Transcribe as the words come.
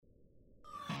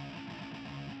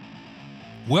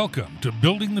Welcome to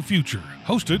Building the Future,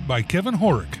 hosted by Kevin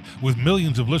Horick. With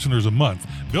millions of listeners a month,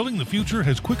 Building the Future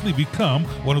has quickly become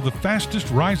one of the fastest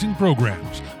rising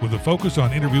programs, with a focus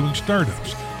on interviewing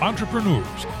startups,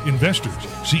 entrepreneurs, investors,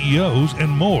 CEOs, and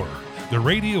more. The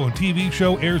radio and TV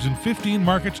show airs in 15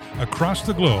 markets across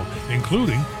the globe,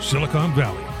 including Silicon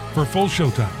Valley. For full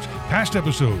showtimes, past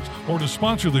episodes, or to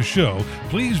sponsor the show,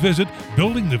 please visit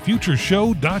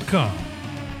buildingthefutureshow.com.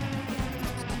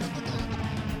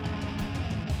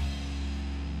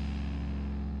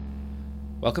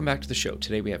 Welcome back to the show.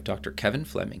 Today we have Dr. Kevin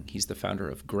Fleming. He's the founder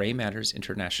of Grey Matters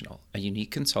International, a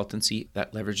unique consultancy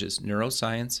that leverages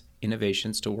neuroscience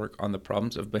innovations to work on the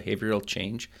problems of behavioral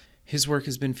change. His work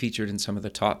has been featured in some of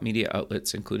the top media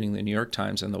outlets, including the New York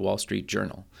Times and the Wall Street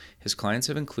Journal. His clients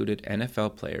have included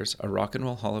NFL players, a Rock and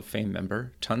Roll Hall of Fame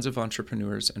member, tons of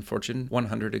entrepreneurs, and Fortune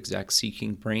 100 execs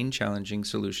seeking brain-challenging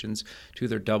solutions to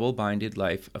their double-binded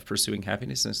life of pursuing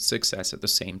happiness and success at the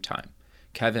same time.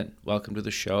 Kevin, welcome to the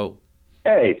show.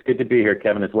 Hey, it's good to be here,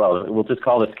 Kevin, as well. We'll just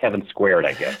call this Kevin Squared,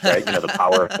 I guess, right? You know, the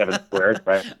power of Kevin Squared,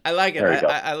 right? I like it.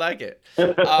 I like it.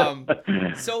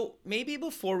 So maybe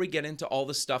before we get into all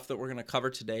the stuff that we're going to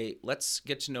cover today, let's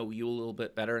get to know you a little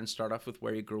bit better and start off with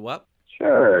where you grew up.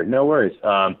 Sure, no worries.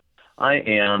 I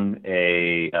am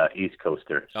a East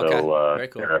Coaster, so okay.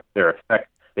 Very cool.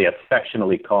 They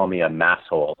affectionately call me a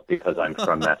masshole because I'm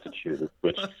from Massachusetts,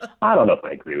 which I don't know if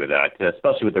I agree with that,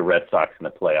 especially with the Red Sox in the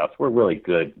playoffs. We're really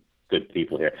good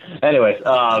people here. Anyways,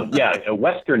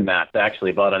 Western Mass,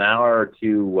 actually, about an hour or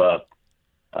two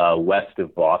west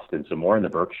of Boston, so more in the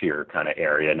Berkshire kind of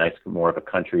area, nice, more of a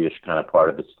country-ish kind of part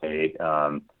of the state.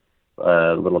 A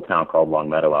little town called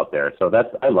Longmeadow out there. So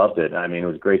I loved it. I mean, it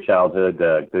was a great childhood,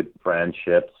 good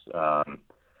friendships, kind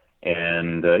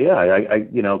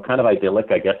of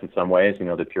idyllic, I guess, in some ways. You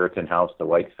know, the Puritan house, the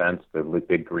white fence, the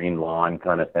big green lawn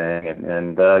kind of thing,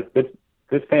 and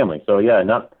good family. So yeah,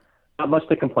 not much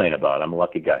to complain about. I'm a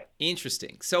lucky guy.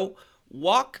 Interesting. So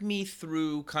walk me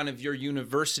through kind of your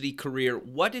university career.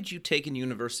 What did you take in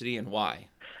university and why?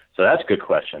 So that's a good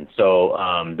question. So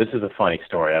this is a funny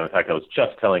story. In fact, I was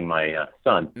just telling my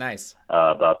son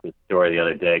about this story the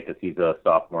other day because he's a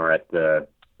sophomore at the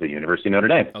University of Notre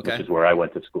Dame, which is where I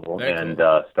went to school. Very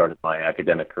cool. Started my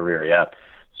academic career. Yeah.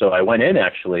 So I went in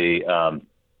actually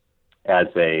as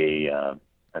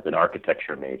an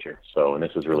architecture major. So, and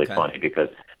this was really funny because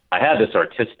I had this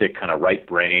artistic kind of right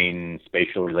brain,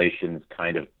 spatial relations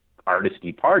kind of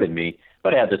artisty part in me,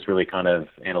 but I had this really kind of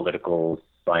analytical,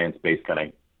 science-based kind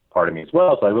of part of me as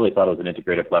well. So I really thought it was an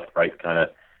integrative left-right kind of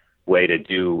way to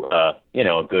do, a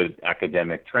good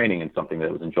academic training and something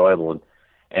that was enjoyable.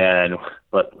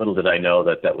 But little did I know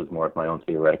that was more of my own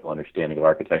theoretical understanding of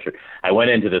architecture. I went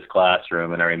into this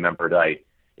classroom and I remembered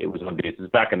it was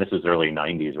back in, this was early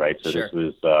 90s, right? So This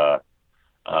was,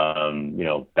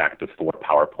 back before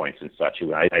PowerPoints and such.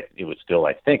 It was still,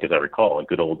 I think, as I recall, a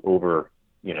good old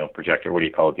projector. What do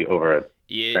you call it? The over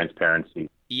transparency.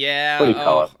 Yeah. What do you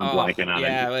call it? I'm blanking on it.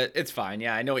 Yeah, it's fine.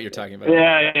 Yeah, I know what you're talking about.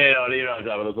 Yeah,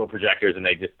 those little projectors, and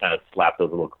they just kind of slapped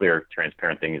those little clear,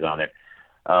 transparent things on it.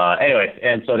 Anyways,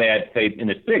 and so they in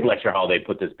this big lecture hall, they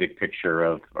put this big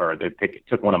picture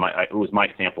took one of it was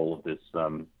my sample of this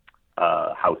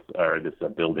house or this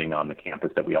building on the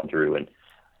campus that we all drew, and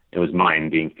it was mine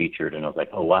being featured, and I was like,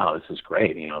 oh wow, this is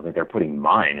great. They're putting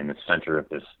mine in the center of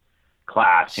this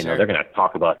class. They're going to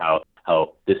talk about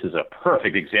how this is a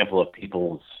perfect example of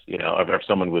people's, of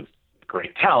someone with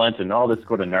great talent and all this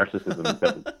sort of narcissism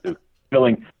that was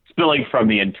spilling from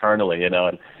me internally, and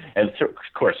so, of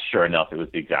course, sure enough, it was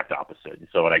the exact opposite.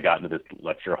 So when I got into this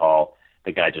lecture hall,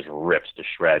 the guy just rips to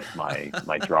shreds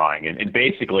my drawing, and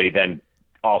basically then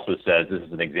also says this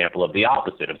is an example of the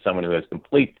opposite of someone who has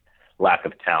complete lack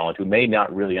of talent, who may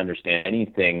not really understand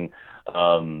anything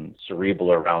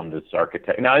cerebral around this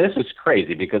architect. Now, this is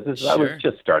crazy because I was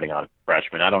just starting out as a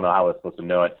freshman. I don't know how I was supposed to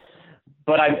know it,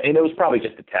 but it was probably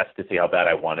just a test to see how bad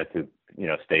I wanted to,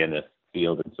 stay in this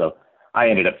field. And so I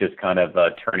ended up just kind of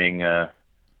turning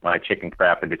my chicken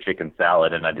crap into chicken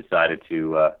salad, and I decided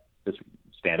to just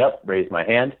stand up, raise my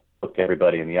hand, look to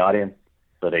everybody in the audience.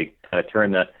 So they kind of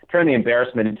turned the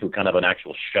embarrassment into kind of an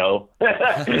actual show.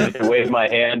 Waved my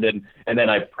hand, and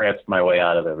then I pranced my way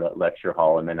out of the lecture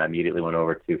hall, and then I immediately went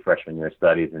over to freshman year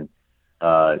studies and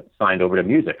signed over to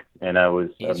music. And I was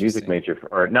a music major,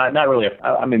 not really.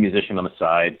 I'm a musician on the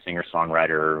side, singer,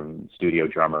 songwriter, studio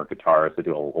drummer, guitarist. I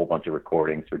do a whole bunch of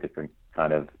recordings for different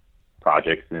kind of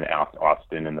projects in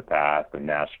Austin in the past, and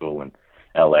Nashville and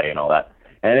LA and all that.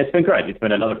 And it's been great. It's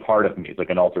been another part of me. It's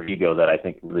like an alter ego that I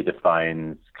think really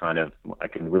defines kind of, I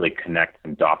can really connect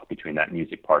some dots between that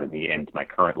music part of me and my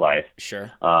current life.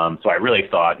 Sure. So I really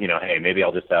thought, hey, maybe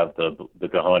I'll just have the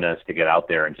cojones to get out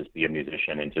there and just be a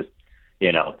musician and just,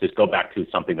 just go back to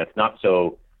something that's not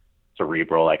so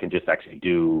cerebral. I can just actually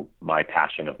do my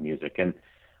passion of music. And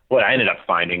what I ended up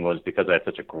finding was, because I had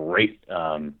such a great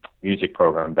music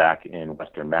program back in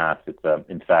Western Mass, it's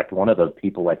in fact one of the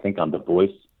people I think on The Voice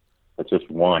that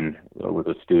just won was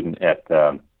a student at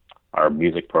our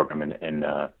music program in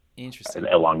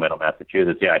Long Meadow,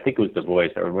 Massachusetts. Yeah, I think it was The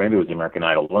Voice, or maybe it was American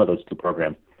Idol, one of those two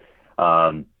programs.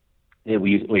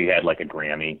 We had like a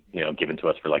Grammy, given to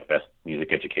us for like best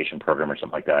music education program or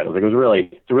something like that.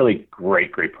 It's a really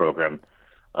great program.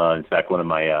 In fact, one of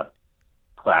my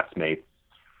classmates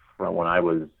from when I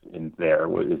was in there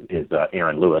is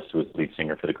Aaron Lewis, who was the lead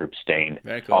singer for the group Stain.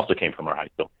 Very cool. Also came from our high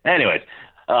school. Anyways,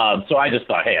 so I just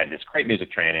thought, hey, I had this great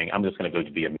music training. I'm just going to go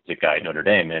to be a music guy at Notre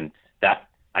Dame. And that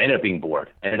I ended up being bored.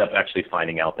 I ended up actually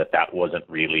finding out that wasn't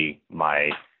really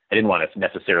I didn't want to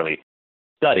necessarily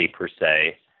study per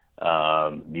se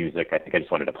music. I think I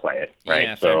just wanted to play it, right?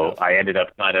 Yeah, so I ended up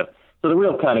so the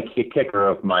real kind of kicker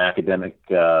of my academic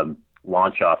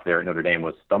launch off there at Notre Dame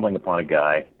was stumbling upon a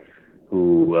guy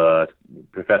who,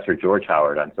 Professor George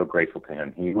Howard, I'm so grateful to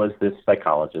him. He was this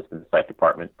psychologist in the psych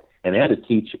department, and they had to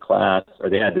teach a class,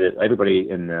 or everybody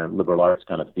in the liberal arts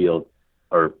kind of field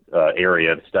or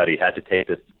area of study had to take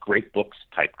this great books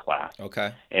type class.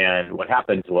 Okay. And what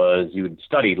happened was you would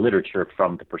study literature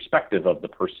from the perspective of the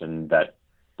person that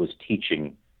was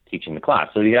teaching the class.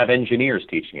 So you have engineers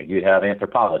teaching it, you'd have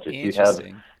anthropologists, you'd have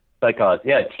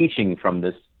psychologists, teaching from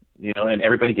this, and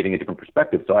everybody getting a different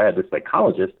perspective. So I had this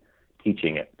psychologist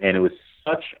teaching it, and it was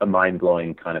such a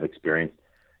mind-blowing kind of experience.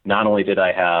 Not only did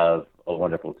I have a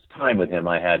wonderful time with him,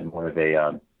 I had more of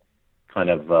a kind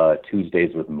of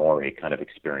Tuesdays with Morrie kind of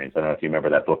experience. I don't know if you remember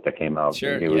that book that came out.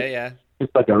 Sure, yeah.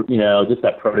 Just like just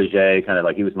that protege, kind of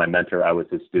like he was my mentor, I was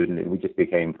his student, and we just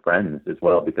became friends as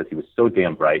well because he was so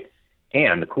damn bright.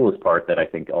 And the coolest part that I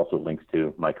think also links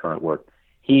to my current work,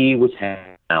 he was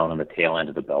hanging out on the tail end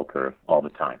of the bell curve all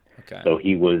the time. Okay. So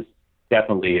he was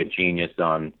definitely a genius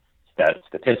on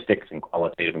statistics and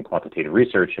qualitative and quantitative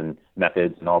research and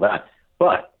methods and all that.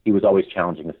 But he was always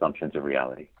challenging assumptions of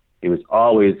reality. He was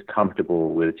always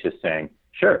comfortable with just saying,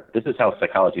 sure, this is how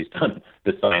psychology's done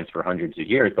the science for hundreds of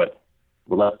years, but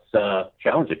let's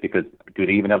challenge it, because do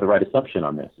they even have the right assumption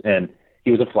on this? And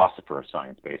he was a philosopher of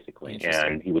science, basically.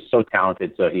 And he was so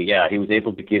talented. So he was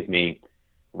able to give me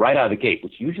right out of the gate,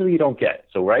 which usually you don't get.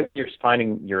 So right when you're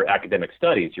finding your academic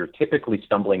studies, you're typically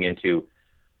stumbling into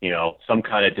some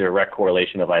kind of direct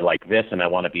correlation of I like this and I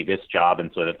want to be this job,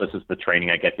 and so that this is the training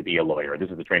I get to be a lawyer. This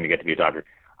is the training I get to be a doctor.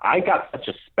 I got such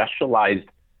a specialized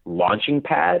launching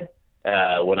pad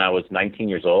when I was 19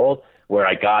 years old, where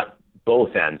I got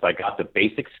both ends. I got the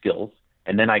basic skills,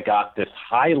 and then I got this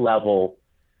high-level,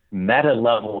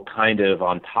 meta-level kind of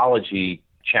ontology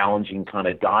challenging kind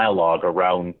of dialogue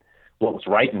around what was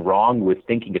right and wrong with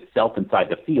thinking itself inside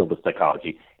the field of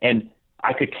psychology. And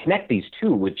I could connect these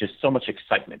two with just so much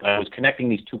excitement. I was connecting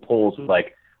these two poles with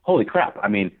like, holy crap. I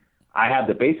mean, I have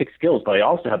the basic skills, but I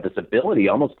also have this ability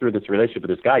almost through this relationship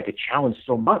with this guy to challenge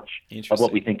so much of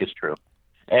what we think is true.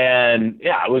 And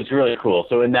yeah, it was really cool.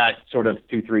 So in that sort of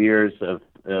 2-3 years of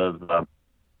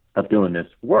doing this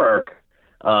work,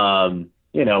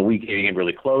 we became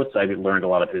really close. I learned a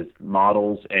lot of his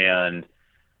models, and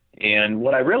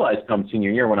what I realized come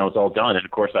senior year when I was all done, and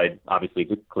of course I obviously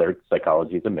declared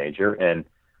psychology as a major, and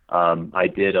I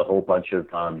did a whole bunch of,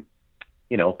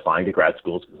 applying to grad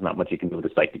schools. There's not much you can do with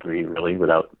a psych degree really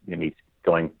without me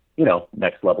going,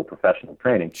 next level professional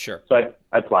training. Sure. So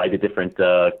I applied to different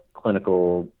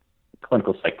clinical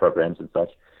psych programs and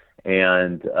such,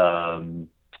 and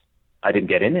I didn't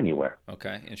get in anywhere.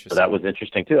 Okay, interesting. So that was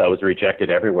interesting too. I was rejected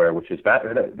everywhere, which is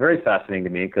very fascinating to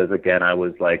me, because again, I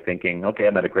was like thinking, okay,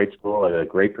 I'm at a great school, I had a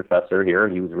great professor here.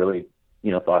 He was really,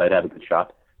 thought I'd have a good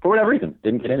shot. For whatever reason,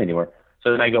 didn't get in anywhere. So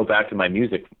then I go back to my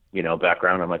music,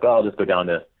 background. I'm like, oh, I'll just go down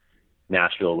to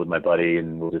Nashville with my buddy,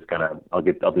 and we'll just kind of, I'll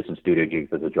do some studio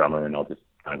gigs as a drummer, and I'll just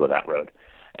kind of go that road.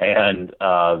 And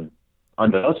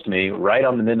unbeknownst to me, right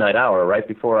on the midnight hour, right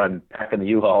before I'm packing the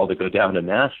U-Haul to go down to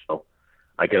Nashville,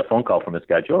 I get a phone call from this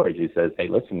guy, George. He says, hey,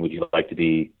 listen, would you like to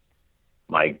be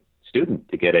my student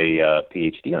to get a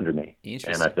PhD under me?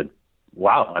 And I said,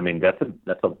 wow, I mean, that's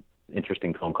a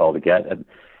interesting phone call to get.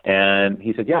 And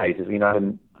he said, yeah. He says,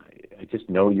 I just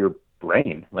know your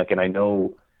brain. And I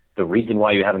know the reason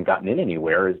why you haven't gotten in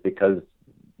anywhere is because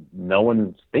no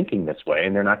one's thinking this way,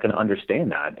 and they're not going to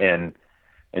understand that. And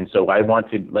And so I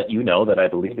want to let you know that I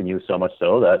believe in you so much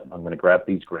so that I'm going to grab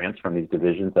these grants from these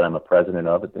divisions that I'm a president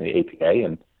of at the APA,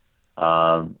 and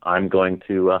I'm going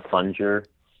to fund your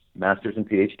master's and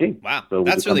PhD. Wow, so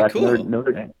that's really cool.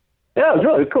 Notre Dame. Yeah, it was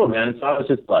really cool, man. And so I was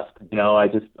just blessed. I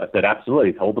said,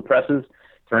 absolutely, hold the presses,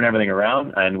 turn everything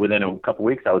around. And within a couple of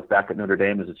weeks, I was back at Notre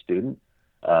Dame as a student,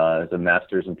 as a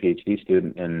master's and PhD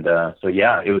student. And so,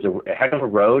 yeah, it was a heck of a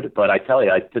road. But I tell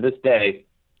you, to this day,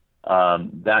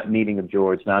 that meeting of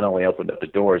George not only opened up the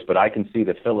doors, but I can see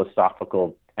the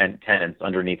philosophical tenets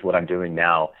underneath what I'm doing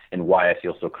now and why I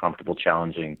feel so comfortable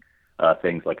challenging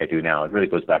things like I do now. It really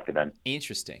goes back to then.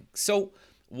 Interesting. So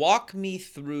walk me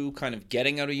through kind of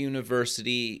getting out of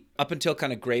university up until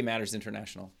kind of Gray Matters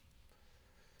International.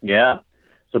 Yeah.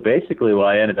 So basically what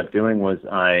I ended up doing was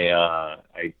I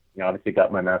obviously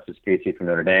got my master's PhD from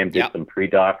Notre Dame, did some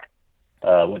pre-doc,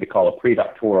 what they call a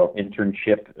pre-doctoral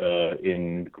internship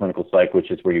in clinical psych, which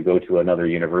is where you go to another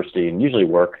university and usually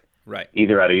work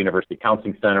either at a university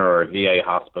counseling center or a VA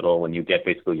hospital, and you get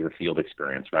basically your field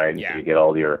experience, right? Yeah. So you get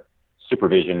all your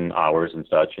supervision hours and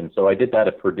such. And so I did that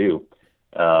at Purdue.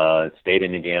 Stayed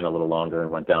in Indiana a little longer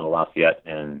and went down to Lafayette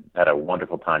and had a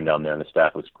wonderful time down there, and the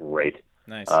staff was great.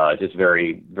 Nice. Just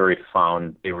very, very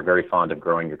fond. They were very fond of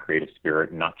growing your creative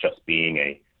spirit, not just being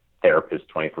a therapist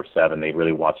 24/7. They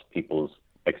really watched people's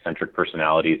eccentric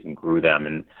personalities and grew them.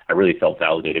 And I really felt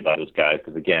validated by those guys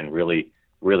because, again, really,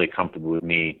 really comfortable with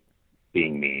me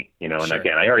being me, And Sure.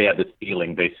 again, I already had this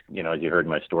feeling, as you heard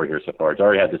my story here so far, I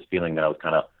already had this feeling that I was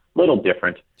kind of a little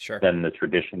different than the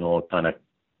traditional kind of,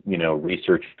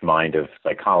 research mind of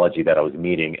psychology that I was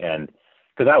meeting. And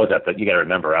because I was you got to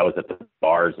remember, I was at the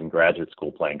bars in graduate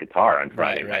school playing guitar on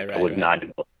Friday. I was not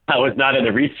in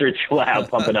the research lab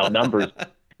pumping out numbers,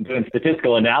 doing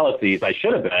statistical analyses. I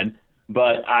should have been,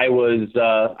 but I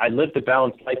lived a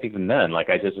balanced life even then. Like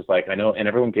I just was like, I know, and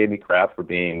everyone gave me crap for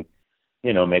being,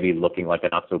 maybe looking like a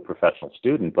not so professional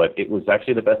student, but it was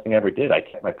actually the best thing I ever did. I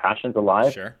kept my passions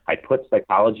alive. Sure. I put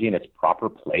psychology in its proper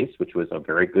place, which was a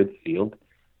very good field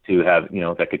to have,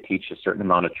 that could teach a certain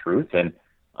amount of truth. And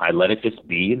I let it just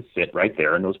be and sit right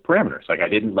there in those parameters. Like I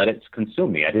didn't let it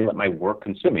consume me. I didn't let my work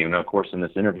consume me. And of course, in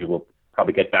this interview, we'll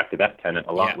probably get back to that tenet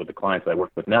a lot with the clients I work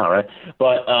with now, right?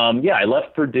 But I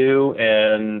left Purdue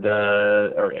and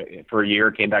for a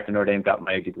year, came back to Notre Dame, got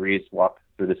my degrees, walked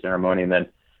through the ceremony, and then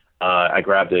I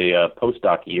grabbed a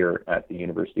postdoc year at the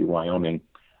University of Wyoming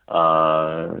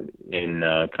in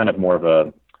kind of more of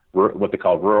a what they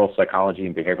call rural psychology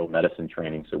and behavioral medicine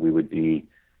training. So we would be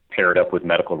paired up with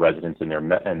medical residents in their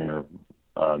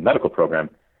medical program,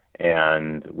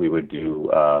 and we would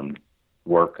do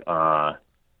work,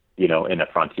 in a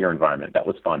frontier environment. That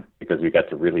was fun because we got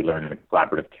to really learn a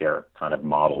collaborative care kind of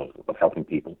model of helping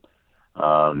people.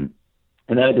 And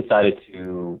then I decided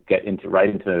to get into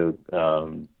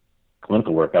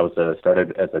clinical work. I was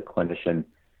started as a clinician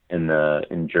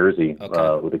in Jersey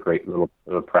with a great little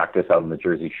practice out on the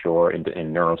Jersey Shore in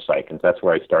neuropsych, and that's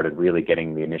where I started really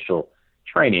getting the initial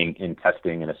training in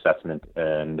testing and assessment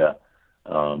and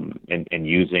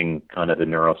using kind of the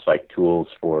neuropsych tools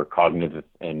for cognitive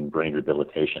and brain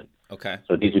rehabilitation. Okay.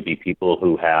 So these would be people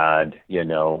who had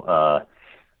a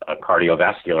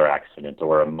cardiovascular accident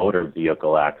or a motor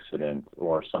vehicle accident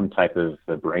or some type of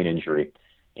brain injury.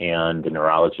 And the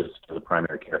neurologist or the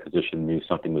primary care physician knew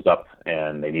something was up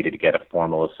and they needed to get a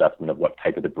formal assessment of what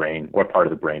type of the brain, what part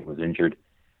of the brain was injured,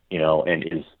 and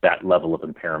is that level of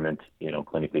impairment,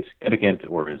 clinically significant,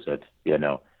 or is it,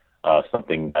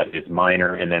 something that is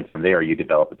minor? And then from there, you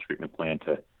develop a treatment plan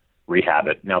to rehab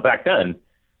it. Now, back then,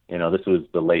 this was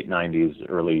the late 90s,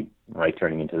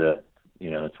 turning into the,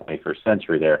 the 21st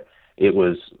century there. It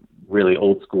was really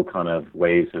old school kind of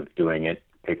ways of doing it,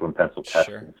 paper and pencil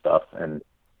tests and stuff, and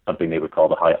something they would call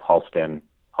the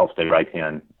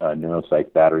Halsted-Reitan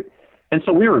neuropsych battery. And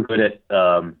so we were good at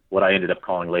what I ended up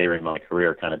calling later in my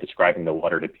career, kind of describing the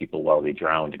water to people while they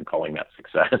drowned and calling that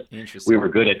success. We were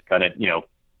good at kind of,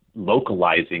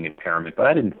 localizing impairment, but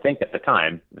I didn't think at the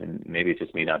time, and maybe it's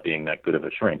just me not being that good of a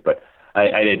shrink, but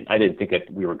I didn't think that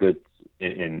we were good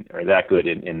in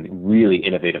really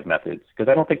innovative methods, because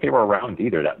I don't think they were around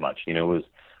either that much.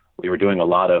 We were doing a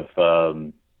lot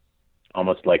of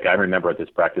almost like, I remember at this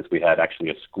practice, we had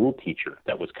actually a school teacher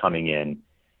that was coming in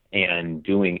and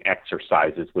doing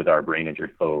exercises with our brain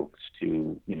injured folks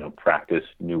to, practice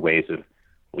new ways of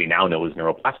what we now know as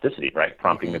neuroplasticity, right?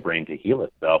 Prompting the brain to heal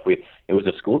itself. It was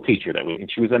a school teacher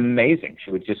and she was amazing.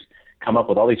 She would just come up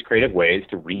with all these creative ways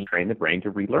to retrain the brain to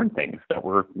relearn things that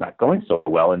were not going so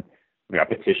well. And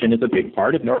repetition is a big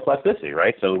part of neuroplasticity,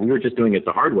 right? So we were just doing it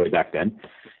the hard way back then.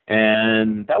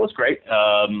 And that was great.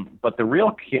 But the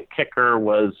real kicker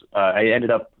was I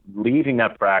ended up leaving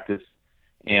that practice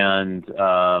and with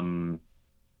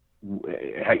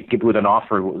an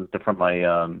offer from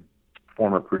my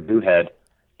former Purdue head.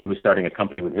 He was starting a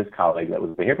company with his colleague that was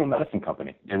a behavioral medicine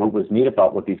company. And what was neat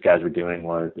about what these guys were doing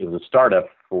was it was a startup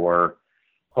for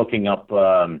hooking up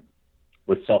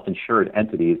with self-insured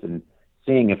entities and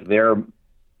seeing if their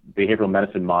behavioral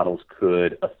medicine models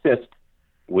could assist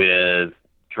with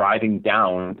driving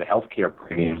down the healthcare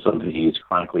premiums of these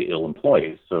chronically ill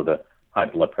employees. So the high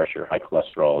blood pressure, high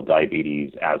cholesterol,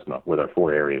 diabetes, asthma were their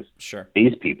 4 areas. Sure.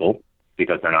 These people,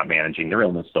 because they're not managing their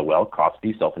illness so well, cost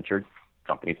these self-insured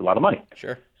companies a lot of money.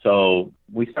 Sure. So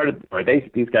these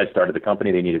guys started the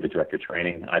company. They needed a director of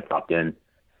training. I popped in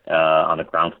on the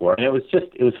ground floor. And it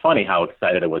was funny how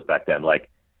excited I was back then. Like,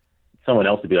 someone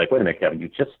else would be like, wait a minute, Kevin, you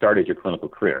just started your clinical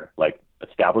career. Like,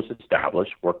 establish,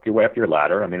 work your way up your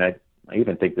ladder. I mean, I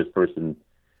even think this person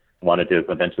wanted to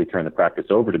eventually turn the practice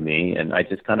over to me, and I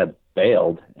just kind of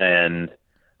bailed. And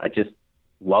I just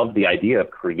loved the idea of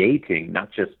creating,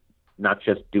 not just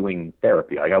doing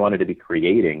therapy. Like, I wanted to be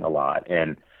creating a lot.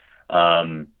 And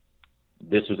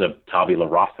this was a tabula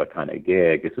rasa kind of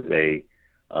gig. This is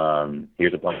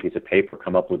here's a blank piece of paper,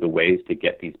 come up with the ways to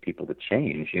get these people to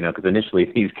change, because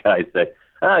initially these guys said,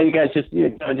 you guys just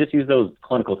use those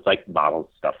clinical psych models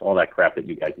stuff, all that crap that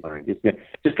you guys learned.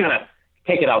 Just kind of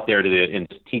take it out there and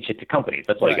just teach it to companies.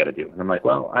 That's all you got to do. And I'm like,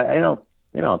 well, I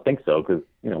don't think so, because,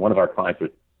 one of our clients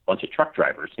was a bunch of truck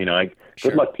drivers.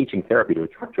 Good luck teaching therapy to a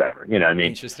truck driver. I mean,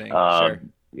 interesting. Sure.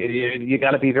 You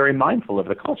got to be very mindful of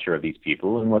the culture of these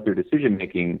people and what their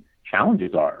decision-making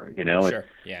challenges are, Sure.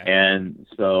 Yeah. And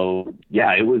so,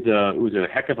 it was a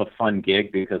heck of a fun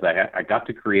gig, because I got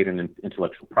to create an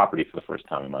intellectual property for the first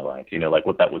time in my life, like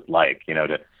what that was like,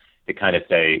 to kind of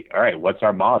say, all right, what's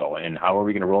our model and how are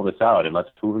we going to roll this out? And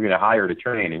who we're going to hire to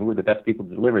train and who are the best people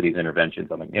to deliver these interventions?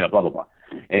 I'm like, blah, blah, blah.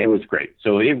 And it was great.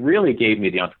 So it really gave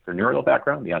me the entrepreneurial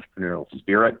background, the entrepreneurial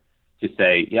spirit to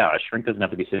say, a shrink doesn't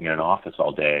have to be sitting in an office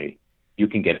all day. You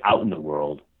can get out in the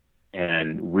world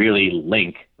and really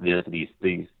link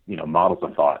these models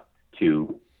of thought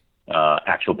to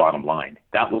actual bottom line.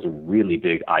 That was a really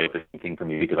big eye-opening thing for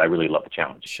me, because I really love the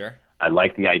challenge. Sure. I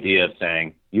like the idea of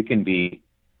saying you can be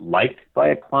liked by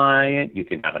a client, you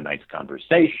can have a nice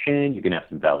conversation, you can have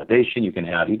some validation, you can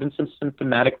have even some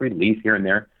symptomatic relief here and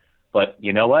there. But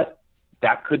you know what?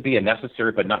 That could be a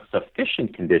necessary but not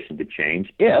sufficient condition to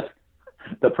change if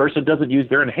the person doesn't use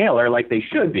their inhaler like they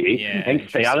should be and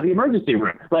stay out of the emergency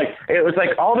room. Like, it was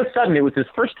like all of a sudden it was this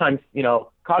first time,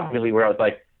 cognitively, where I was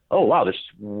like, oh, wow, there's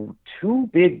 2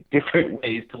 big different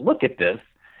ways to look at this.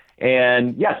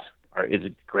 And yes, is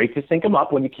it great to sync them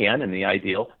up when you can and the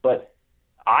ideal, but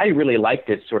I really like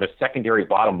this sort of secondary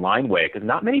bottom line way, because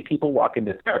not many people walk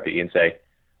into therapy and say,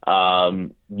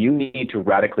 you need to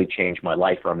radically change my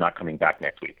life or I'm not coming back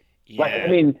next week. Yeah. Like, I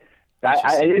mean,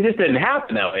 it just didn't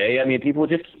happen that way. I mean, people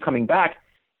just keep coming back.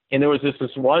 And there was this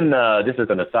one, this is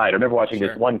an aside, I remember watching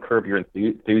this one Curb Your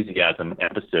Enthusiasm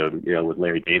episode, with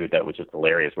Larry David, that was just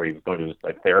hilarious, where he was going to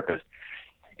this therapist.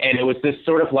 And it was this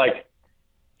sort of like,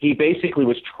 he basically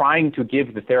was trying to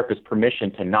give the therapist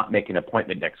permission to not make an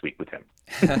appointment next week with him.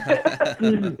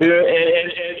 and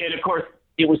of course,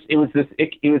 it was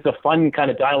a fun kind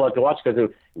of dialogue to watch,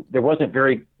 because there wasn't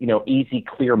very, easy,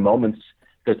 clear moments,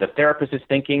 because the therapist is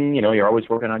thinking, you're always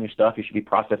working on your stuff, you should be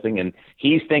processing, and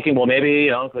he's thinking, well,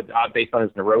 maybe, based on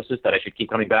his neurosis, that I should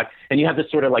keep coming back. And you have this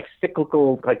sort of like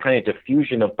cyclical kind of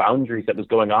diffusion of boundaries that was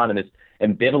going on, and this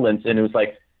ambivalence, and it was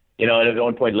like, and at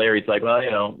one point, Larry's like, well,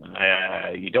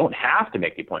 you don't have to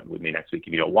make the appointment with me next week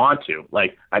if you don't want to.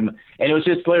 And it was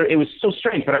just, it was so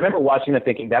strange. But I remember watching that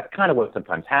thinking, that's kind of what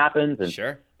sometimes happens. And,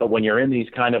 sure. But when you're in these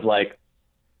kind of like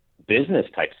business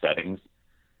type settings,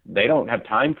 they don't have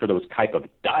time for those type of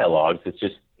dialogues. It's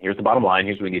just, here's the bottom line,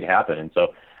 here's what needs to happen. And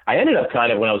so I ended up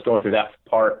kind of, when I was going through that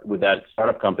part with that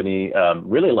startup company,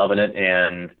 really loving it,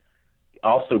 and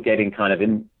also getting kind of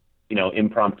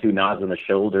impromptu nods on the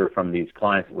shoulder from these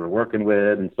clients that we're working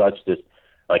with and such, just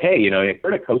like, hey, you've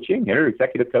heard of coaching, you've heard of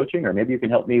executive coaching, or maybe you can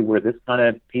help me with this kind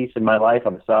of piece in my life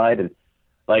on the side. And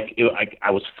like, I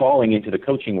was falling into the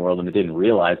coaching world and I didn't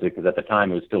realize it, because at the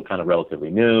time it was still kind of relatively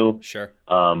new. Sure.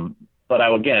 But I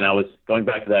was going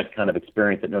back to that kind of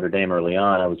experience at Notre Dame early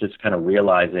on. I was just kind of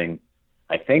realizing,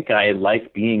 I think I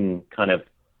like being kind of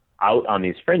out on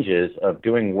these fringes of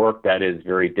doing work that is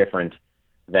very different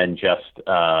than just,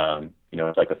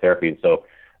 psychotherapy. And so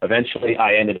eventually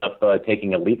I ended up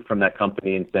taking a leap from that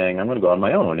company and saying, I'm going to go on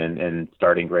my own and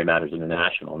starting Gray Matters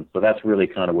International. And so that's really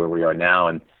kind of where we are now.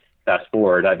 And fast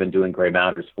forward, I've been doing Gray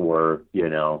Matters for,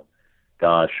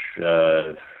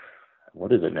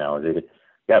 what is it now? Is it,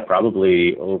 yeah,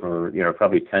 probably over,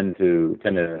 probably 10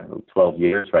 to 12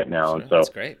 years right now. Sure, and so that's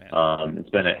great, man. it's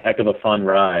been a heck of a fun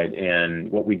ride.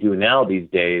 And what we do now these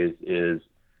days is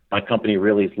my company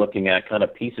really is looking at kind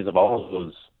of pieces of all of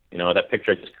those, that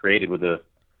picture I just created with the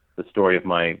story of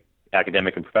my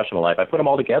academic and professional life. I put them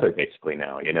all together basically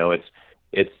now.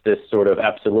 It's this sort of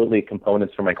absolutely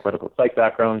components from my clinical psych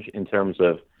background in terms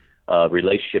of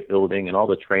relationship building and all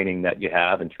the training that you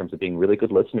have in terms of being a really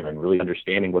good listener and really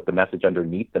understanding what the message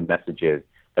underneath the message is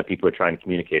that people are trying to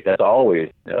communicate. That's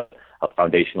always a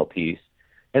foundational piece.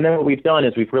 And then what we've done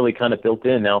is we've really kind of built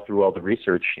in now through all the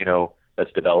research,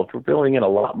 that's developed. We're building in a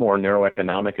lot more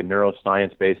neuroeconomic and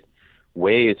neuroscience-based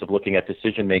ways of looking at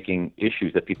decision-making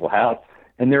issues that people have.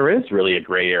 And there is really a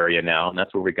gray area now, and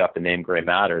that's where we got the name Gray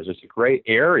Matters. There's a gray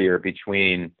area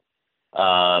between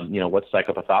what's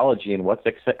psychopathology and what's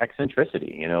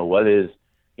eccentricity. What is,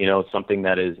 something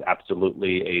that is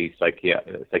absolutely a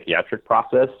psychiatric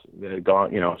process,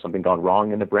 something gone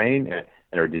wrong in the brain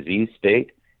or a disease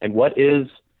state, and what is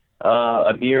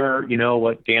a mere,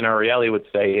 what Dan Ariely would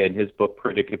say in his book,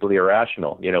 Predictably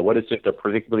Irrational. What is just a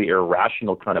predictably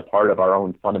irrational kind of part of our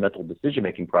own fundamental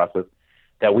decision-making process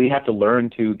that we have to learn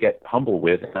to get humble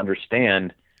with and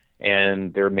understand.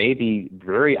 And there may be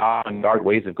very avant-garde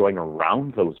ways of going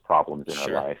around those problems in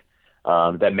Sure. our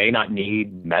life that may not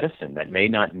need medicine, that may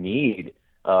not need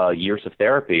years of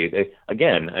therapy. I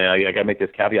got to make this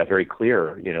caveat very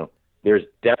clear. There's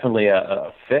definitely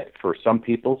a fit for some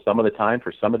people, some of the time,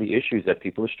 for some of the issues that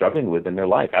people are struggling with in their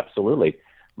life. Absolutely.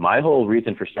 My whole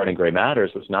reason for starting Gray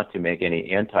Matters was not to make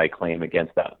any anti-claim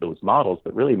against those models,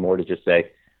 but really more to just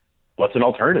say, what's an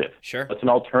alternative? Sure. What's an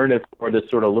alternative for this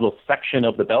sort of little section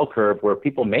of the bell curve where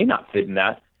people may not fit in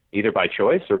that, either by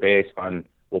choice or based on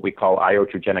what we call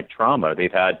iatrogenic trauma.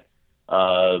 They've had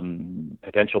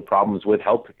potential problems with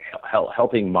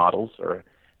helping models, or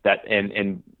that,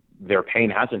 and their pain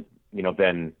hasn't,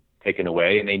 been taken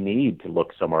away, and they need to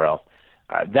look somewhere else.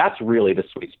 That's really the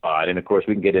sweet spot. And of course,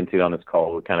 we can get into on this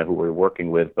call kind of who we're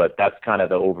working with, but that's kind of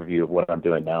the overview of what I'm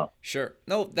doing now. Sure.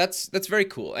 No, that's very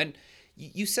cool. And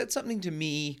you said something to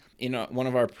me in one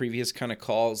of our previous kind of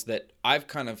calls that I've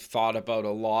kind of thought about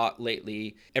a lot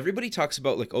lately. Everybody talks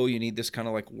about like, oh, you need this kind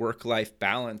of like work-life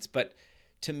balance. But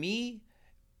to me,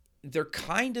 they're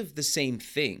kind of the same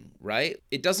thing, right?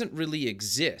 It doesn't really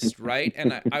exist, right?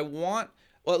 And I want,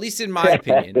 well, at least in my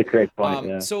opinion. That's a great point,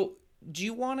 yeah. So do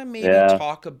you want to maybe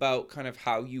talk about kind of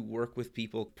how you work with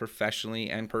people professionally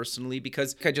and personally?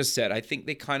 Because like I just said, I think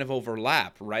they kind of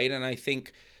overlap, right? And I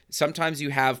think sometimes you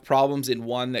have problems in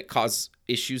one that cause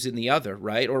issues in the other,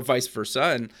 right? Or vice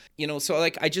versa. And, so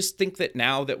like, I just think that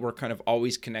now that we're kind of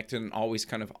always connected and always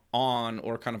kind of on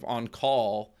or kind of on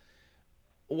call,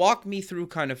 walk me through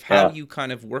kind of how you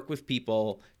kind of work with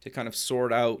people to kind of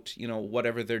sort out,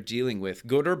 whatever they're dealing with,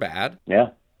 good or bad.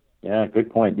 Yeah, good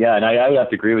point. Yeah, and I have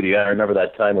to agree with you. I remember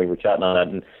that time we were chatting on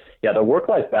that. And yeah, the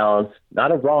work-life balance,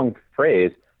 not a wrong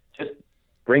phrase, just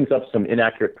brings up some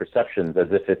inaccurate perceptions as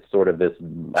if it's sort of this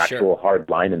actual hard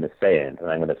line in the sand. And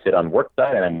I'm going to sit on work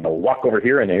side and I'm going to walk over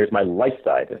here and here's my life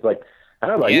side. It's like, I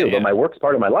don't know about you, but my work's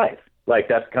part of my life. Like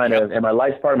that's kind of, and my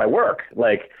life's part of my work.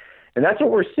 Like, and that's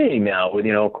what we're seeing now with,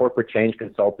 corporate change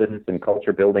consultants and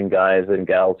culture building guys and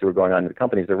gals who are going on to the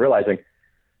companies. They're realizing,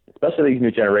 especially these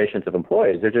new generations of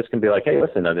employees, they're just going to be like, hey,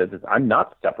 listen, I'm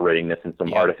not separating this in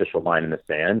some artificial line in the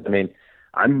sand. I mean,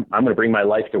 I'm going to bring my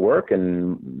life to work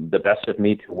and the best of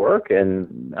me to work,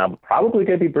 and I'm probably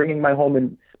going to be bringing my home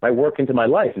and my work into my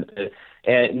life.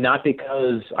 And not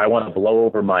because I want to blow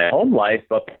over my home life,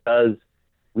 but because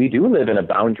we do live in a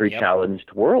boundary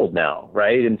challenged world now,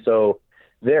 right? And so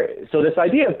this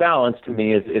idea of balance to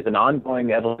me is an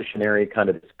ongoing evolutionary kind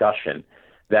of discussion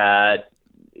that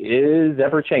is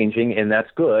ever changing, and that's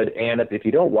good. And if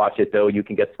you don't watch it, though, you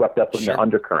can get swept up in the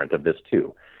undercurrent of this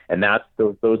too. And that's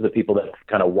those are the people that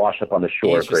kind of wash up on the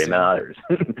shore of Gray Matters.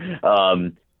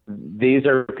 These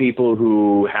are people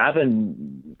who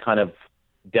haven't kind of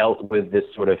dealt with this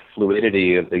sort of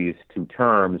fluidity of these two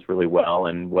terms really well,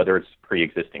 and whether it's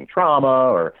pre-existing trauma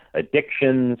or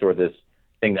addictions or this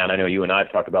thing that I know you and I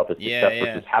have talked about, the success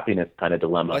versus happiness kind of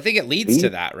dilemma. Well, I think it leads to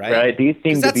that, right? Right. These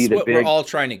seem to be the what big. We're all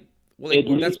trying to.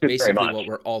 Well, that's basically what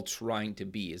we're all trying to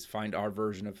be, is find our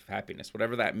version of happiness,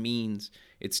 whatever that means.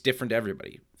 It's different to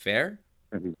everybody. Fair?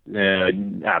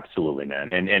 Absolutely,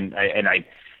 man. And I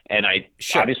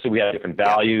obviously we have different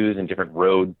values and different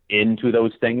roads into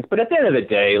those things. But at the end of the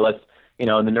day, let's,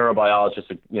 and the neurobiologists,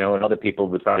 and other people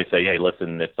would probably say, hey,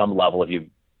 listen, at some level, if you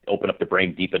open up the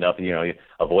brain deep enough, you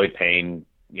avoid pain,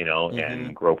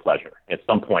 and grow pleasure. At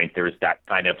some point, there's that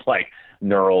kind of like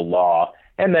neural law.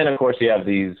 And then, of course, you have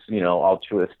these,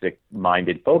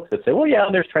 altruistic-minded folks that say, well, yeah,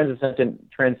 there's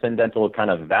transcendental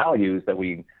kind of values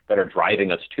that are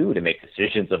driving us to make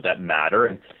decisions of that matter,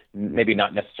 and maybe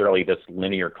not necessarily this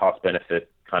linear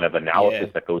cost-benefit kind of analysis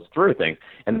that goes through things.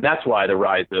 And that's why the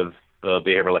rise of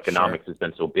behavioral economics has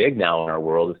been so big now in our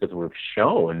world, is because we've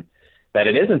shown that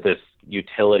it isn't this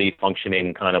utility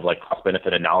functioning kind of like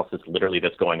cost-benefit analysis literally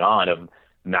that's going on of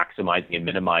maximizing and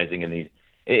minimizing, and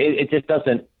it just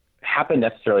doesn't happen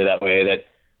necessarily that way.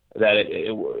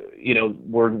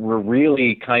 We're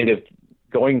really kind of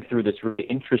going through this really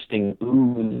interesting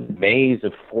maze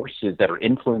of forces that are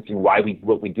influencing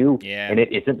what we do, and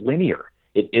it isn't linear.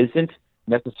 It isn't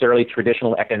necessarily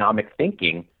traditional economic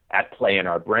thinking at play in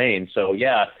our brain. So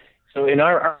in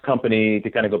our company, to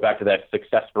kind of go back to that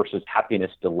success versus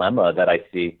happiness dilemma that I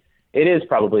see, it is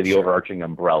probably the overarching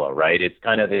umbrella, right? It's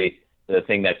kind of the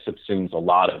thing that subsumes a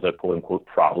lot of the quote unquote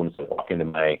problems that walk into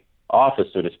my office,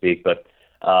 so to speak. But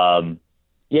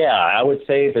I would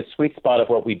say the sweet spot of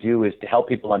what we do is to help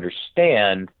people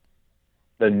understand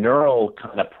the neural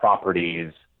kind of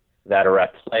properties that are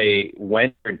at play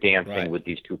when you're dancing with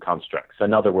these two constructs.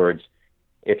 In other words,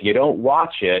 if you don't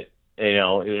watch it,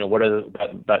 what are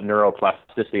that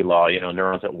neuroplasticity law,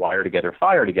 neurons that wire together,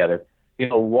 fire together,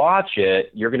 watch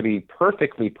it, you're going to be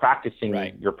perfectly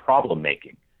practicing your problem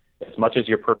making as much as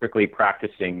you're perfectly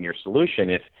practicing your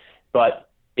solution. But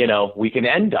we can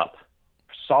end up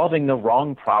solving the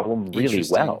wrong problem really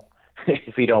well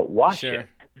if we don't watch it,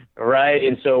 right?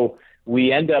 And so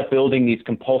we end up building these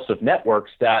compulsive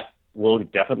networks that will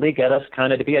definitely get us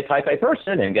kind of to be a type A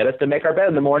person and get us to make our bed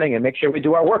in the morning and make sure we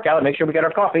do our workout and make sure we get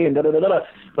our coffee and da-da-da-da-da.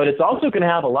 But it's also going to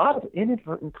have a lot of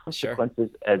inadvertent consequences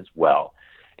as well.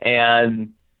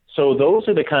 And so those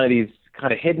are these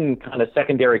kind of hidden kind of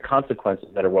secondary consequences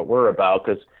that are what we're about.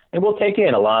 And we'll take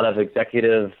in a lot of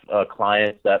executive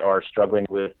clients that are struggling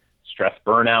with stress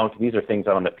burnout. These are things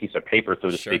on a piece of paper, so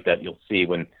to speak, that you'll see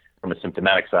when from a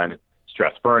symptomatic side: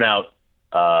 stress burnout,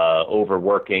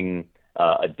 overworking,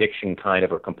 addiction kind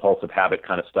of, or compulsive habit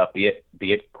kind of stuff, be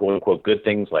it quote unquote good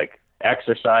things like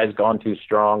exercise gone too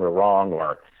strong or wrong,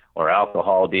 or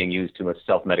alcohol being used too much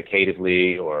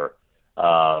self-medicatively, or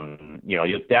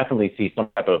you'll definitely see some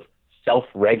type of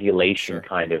self-regulation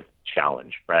kind of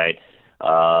challenge, right?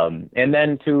 And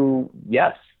then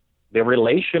the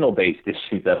relational based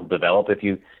issues that will develop if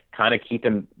you kind of keep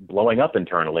them blowing up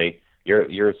internally.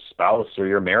 Your spouse or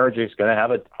your marriage is going to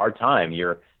have a hard time.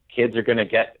 Your kids are going to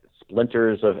get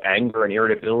splinters of anger and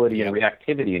irritability and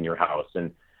reactivity in your house.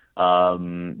 And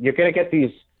you're going to get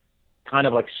these kind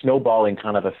of like snowballing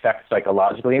kind of effects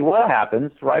psychologically. And what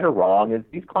happens, right or wrong, is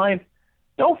these clients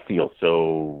don't feel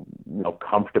so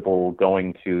comfortable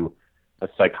going to a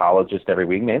psychologist every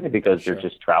week, mainly because they're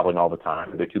just traveling all the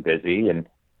time. They're too busy. And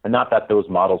not that those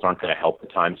models aren't going to help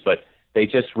at times, but they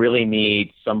just really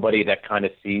need somebody that kind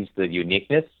of sees the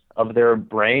uniqueness of their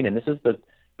brain. And this is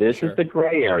the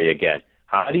gray area again.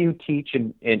 How do you teach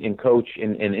and coach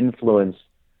and influence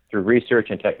through research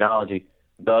and technology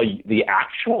the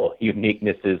actual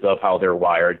uniquenesses of how they're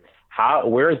wired?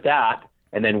 Where is that?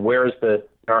 And then where's the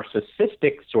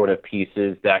narcissistic sort of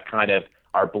pieces that kind of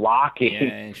are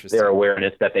blocking their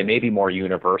awareness that they may be more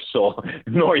universal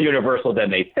than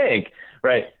they think,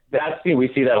 right? We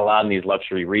see that a lot in these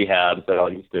luxury rehabs that I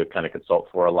used to kind of consult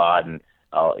for a lot. And,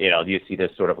 you see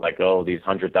this sort of like, these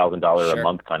 $100,000 a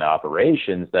month kind of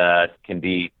operations that can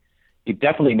be, you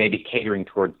definitely may be catering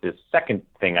towards this second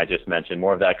thing I just mentioned,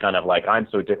 more of that kind of like, I'm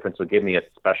so different, so give me a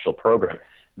special program.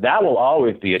 That will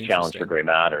always be a challenge for Gray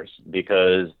Matters,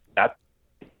 because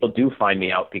people do find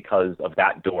me out because of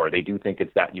that door. They do think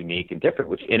it's that unique and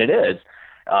different, and it is.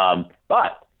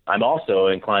 But I'm also,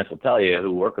 and clients will tell you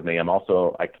who work with me,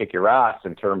 I kick your ass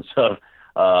in terms of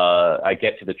I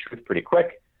get to the truth pretty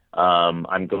quick.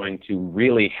 I'm going to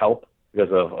really help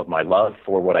because of my love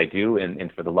for what I do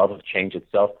and for the love of change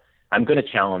itself. I'm going to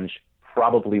challenge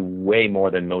probably way more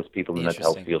than most people in the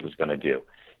mental health field is going to do.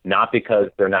 Not because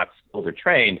they're not skilled or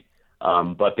trained,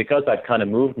 but because I've kind of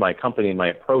moved my company and my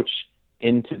approach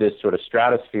into this sort of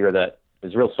stratosphere that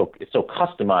is it's so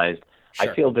customized. I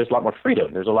feel there's a lot more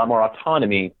freedom. There's a lot more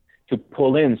autonomy to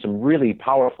pull in some really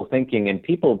powerful thinking, and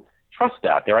people trust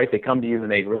that. Right? They come to you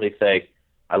and they really say,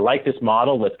 I like this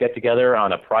model. Let's get together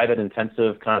on a private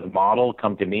intensive kind of model.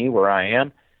 Come to me where I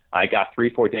am. I got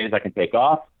 3-4 days I can take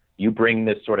off. You bring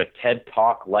this sort of TED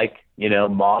Talk like,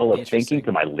 model of thinking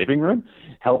to my living room.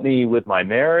 Help me with my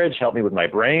marriage. Help me with my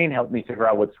brain. Help me figure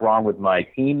out what's wrong with my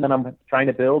team that I'm trying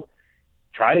to build.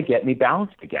 Try to get me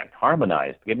balanced again,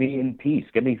 harmonized, get me in peace,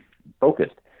 get me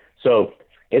focused. So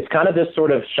it's kind of this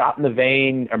sort of shot in the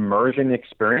vein immersion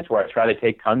experience where I try to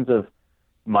take tons of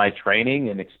my training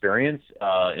and experience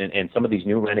and some of these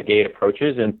new renegade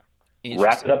approaches and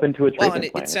wrap it up into a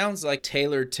treatment plan. It sounds like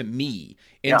tailored to me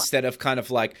instead of kind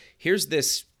of like, here's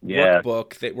this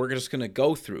workbook that we're just going to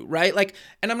go through, right? Like,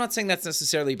 and I'm not saying that's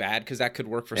necessarily bad because that could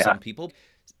work for some people.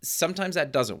 Sometimes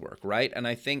that doesn't work, right? And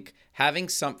I think having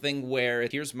something where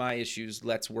here's my issues,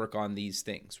 let's work on these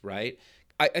things, right?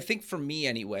 I think for me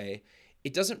anyway,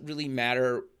 it doesn't really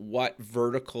matter what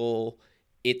vertical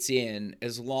it's in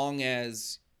as long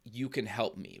as you can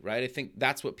help me, right? I think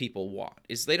that's what people want,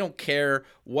 is they don't care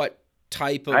what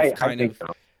type of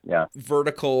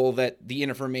vertical that the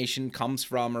information comes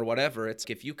from or whatever. It's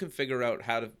if you can figure out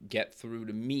how to get through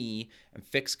to me and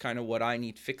fix kind of what I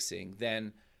need fixing,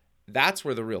 then that's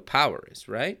where the real power is,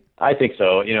 right? I think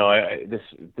so.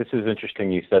 This is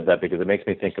interesting you said that, because it makes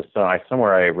me think of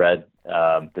somewhere I read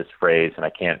this phrase, and I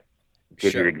can't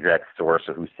give you the exact source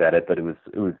of who said it, but it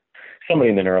was somebody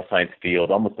in the neuroscience field,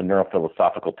 almost a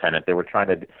neurophilosophical tenet. They were trying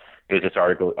to, there's this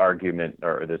argument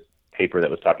or this paper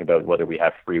that was talking about whether we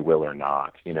have free will or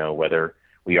not, whether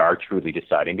we are truly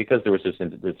deciding, because there was this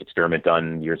experiment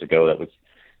done years ago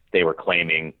they were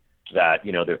claiming that,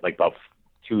 there's like about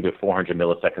 200 to 400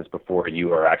 milliseconds before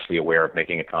you are actually aware of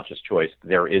making a conscious choice,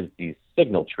 there is the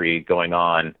signal tree going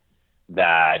on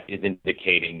that is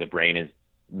indicating the brain is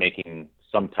making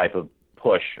some type of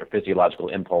push or physiological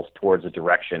impulse towards a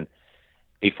direction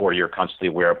before you're consciously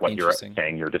aware of what you're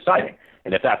saying you're deciding.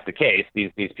 And if that's the case,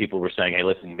 these people were saying, hey,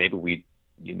 listen, maybe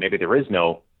there is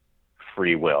no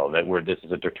free will, that this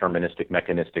is a deterministic,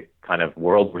 mechanistic kind of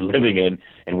world we're living in,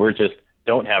 and we're just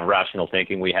don't have rational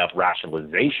thinking, we have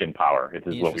rationalization power.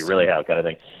 This is what we really have, kind of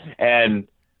thing. And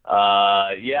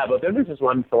but then there's this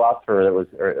one philosopher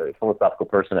or a philosophical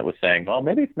person that was saying, well,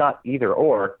 maybe it's not either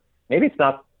or. Maybe it's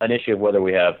not an issue of whether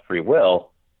we have free will.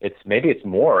 Maybe it's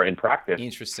more in practice.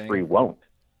 Interesting. Free won't.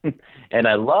 And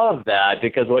I love that,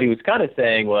 because what he was kind of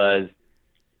saying was,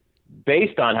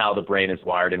 based on how the brain is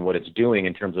wired and what it's doing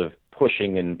in terms of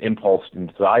pushing and impulse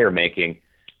and desire making,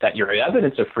 that your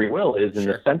evidence of free will is in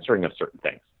the censoring of certain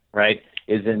things, right?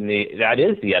 That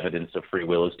is the evidence of free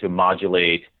will, is to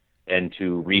modulate and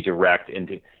to redirect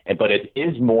but it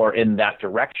is more in that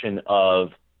direction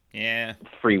of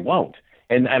free won't.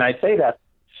 And I say that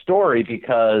story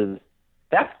because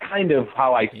that's kind of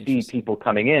how I see people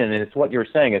coming in, and it's what you're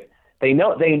saying is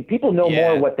people know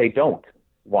more what they don't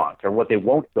want or what they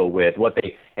won't go with,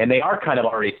 and they are kind of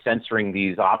already censoring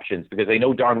these options because they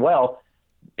know darn well,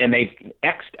 and they've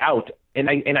X'd out. And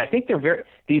I think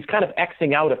these kind of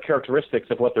Xing out of characteristics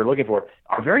of what they're looking for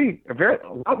are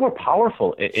a lot more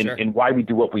powerful in why we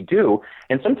do what we do.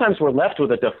 And sometimes we're left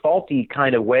with a defaulty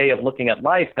kind of way of looking at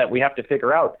life that we have to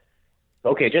figure out.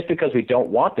 Okay, just because we don't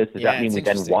want this, does that mean we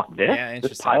then want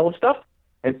this pile of stuff?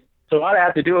 And so what I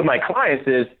have to do with my clients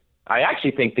is, I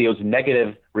actually think those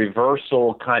negative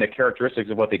reversal kind of characteristics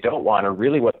of what they don't want are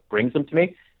really what brings them to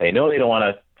me. They know they don't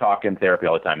want to talk in therapy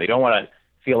all the time. They don't want to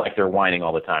feel like they're whining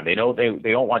all the time. They know they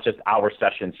don't want just hour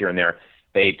sessions here and there.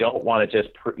 They don't want to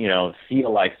just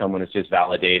feel like someone is just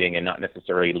validating and not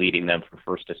necessarily leading them from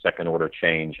first to second order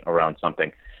change around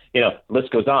something.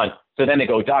 List goes on. So then they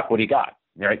go, Doc, what do you got?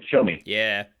 All right, show me.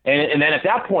 Yeah. And then at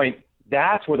that point,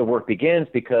 that's where the work begins,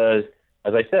 because,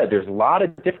 as I said, there's a lot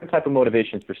of different type of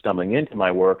motivations for stumbling into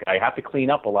my work. I have to clean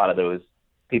up a lot of those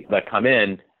people that come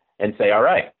in and say, all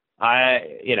right,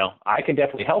 I can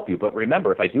definitely help you. But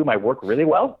remember, if I do my work really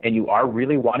well and you are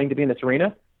really wanting to be in this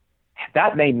arena,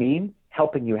 that may mean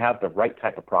helping you have the right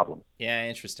type of problems. Yeah,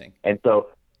 interesting. And so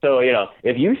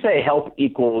if you say help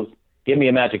equals give me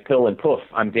a magic pill and poof,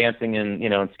 I'm dancing and,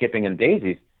 and skipping in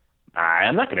daisies,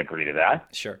 I'm not going to agree to that.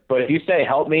 Sure. But if you say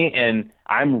help me and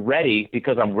I'm ready,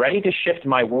 because I'm ready to shift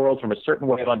my world from a certain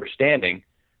way of understanding,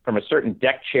 from a certain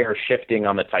deck chair shifting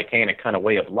on the Titanic kind of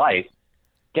way of life,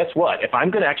 guess what? If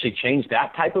I'm going to actually change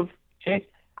that type of change,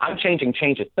 I'm changing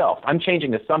change itself. I'm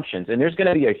changing assumptions. And there's going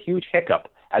to be a huge hiccup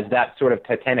as that sort of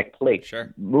Titanic plate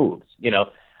moves,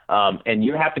 and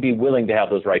you have to be willing to have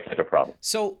those right type of problems.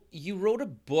 So you wrote a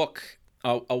book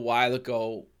a while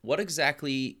ago. What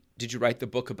exactly did you write the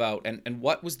book about, and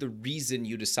what was the reason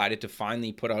you decided to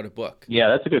finally put out a book? Yeah,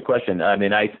 that's a good question. I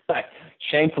mean,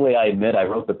 shamefully, I admit I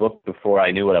wrote the book before I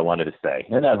knew what I wanted to say.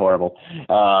 Isn't that horrible?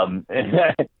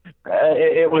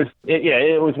 It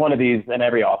was one of these, and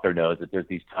every author knows that there's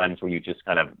these times where you just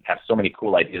kind of have so many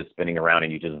cool ideas spinning around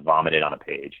and you just vomit it on a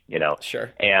page,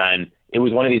 Sure. And it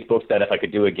was one of these books that if I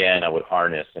could do again, I would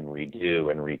harness and redo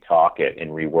and retalk it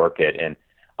and rework it.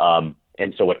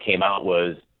 And so what came out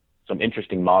was some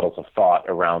interesting models of thought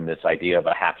around this idea of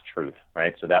a half truth,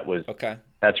 right? So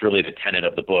that's really the tenet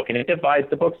of the book. And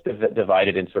the book's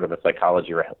divided in sort of a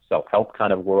psychology or self-help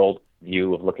kind of world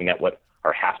view of looking at what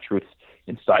are half-truths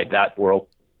inside that world,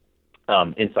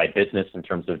 inside business in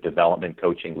terms of development,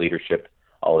 coaching, leadership,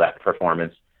 all that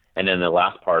performance. And then the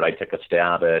last part, I took a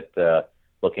stab at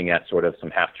looking at sort of some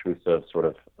half-truths of sort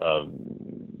of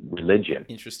religion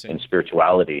and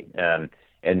spirituality.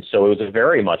 And so it was a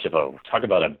very much of a, talk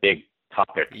about a big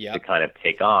topic to kind of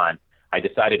take on. I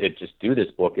decided to just do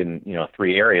this book in,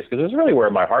 3 areas, because it was really where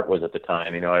my heart was at the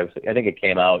time. I think it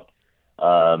came out,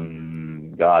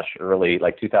 early,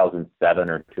 like 2007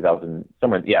 or 2000,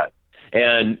 somewhere, yeah.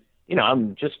 And,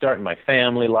 I'm just starting my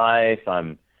family life.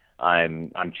 I'm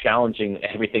challenging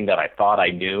everything that I thought I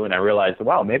knew, and I realized,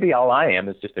 wow, maybe all I am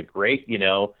is just a great,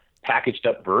 packaged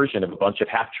up version of a bunch of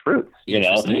half-truths,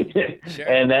 Sure.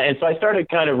 And so I started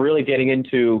kind of really getting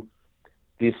into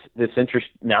this interest.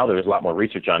 Now there's a lot more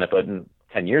research on it, but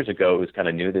 10 years ago it was kind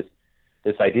of new, this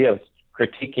idea of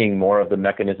critiquing more of the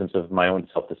mechanisms of my own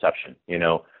self-deception,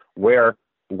 where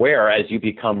as you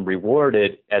become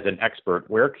rewarded as an expert,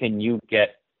 how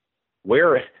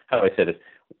do I say this?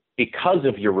 Because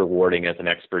of your rewarding as an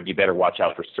expert, you better watch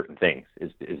out for certain things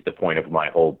is the point of my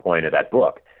whole point of that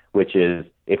book, which is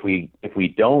if we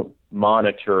don't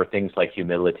monitor things like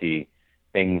humility,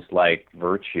 things like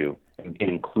virtue, and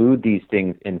include these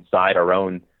things inside our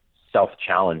own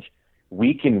self-challenge,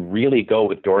 we can really go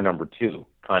with door number 2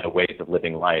 kind of ways of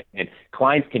living life. And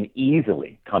clients can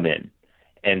easily come in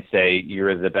and say,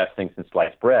 you're the best thing since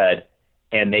sliced bread,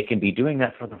 and they can be doing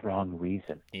that for the wrong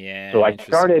reason. Yeah. So I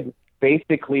started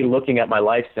basically looking at my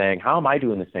life saying, how am I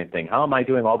doing the same thing? How am I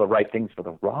doing all the right things for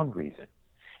the wrong reason?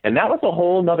 And that was a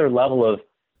whole nother level of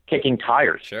kicking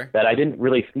tires that I didn't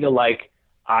really feel like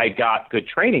I got good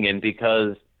training in,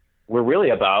 because we're really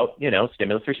about,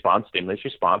 stimulus response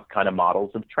kind of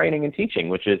models of training and teaching,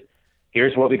 which is,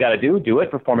 here's what we got to do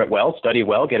it, perform it well, study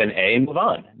well, get an A and move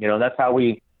on. That's how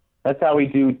we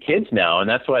do kids now. And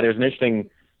that's why there's an interesting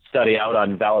study out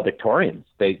on valedictorians.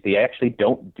 They actually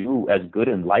don't do as good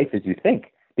in life as you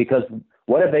think, because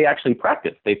what have they actually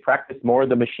practiced? They practice more of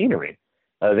the machinery.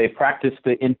 They practice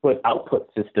the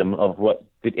input-output system of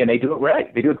and they do it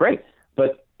right. They do it great.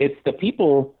 But it's the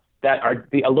people that are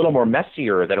a little more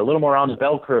messier, that are a little more on the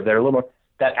bell curve, that are a little more,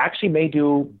 that actually may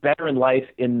do better in life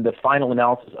in the final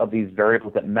analysis of these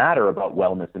variables that matter about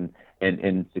wellness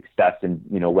and success and,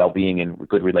 well-being and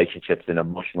good relationships and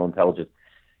emotional intelligence.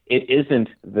 It isn't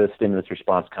the stimulus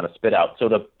response kind of spit out. So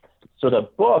the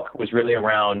book was really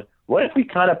around, what if we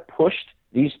kind of pushed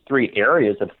these 3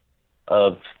 areas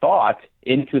of thought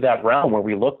into that realm where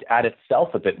we looked at itself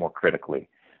a bit more critically,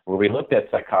 where we looked at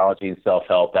psychology and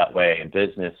self-help that way, and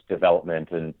business development,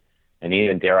 and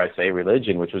even, dare I say,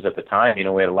 religion, which was at the time,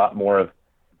 we had a lot more of,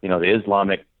 the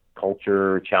Islamic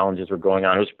culture challenges were going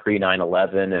on. It was pre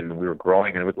 9/11, and we were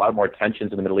growing, and there was a lot more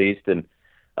tensions in the Middle East, and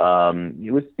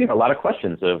it was, a lot of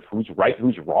questions of who's right,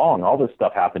 who's wrong, all this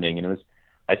stuff happening. And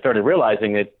I started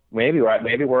realizing that maybe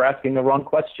we're asking the wrong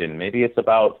question. Maybe it's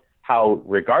about how,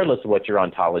 regardless of what your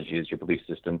ontology is, your belief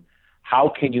system, how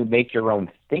can you make your own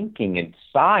thinking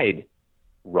inside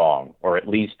wrong, or at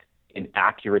least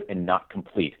inaccurate and not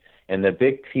complete? And the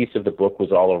big piece of the book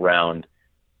was all around,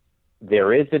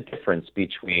 there is a difference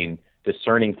between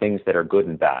discerning things that are good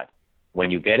and bad.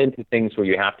 When you get into things where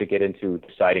you have to get into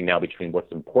deciding now between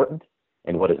what's important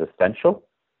and what is essential,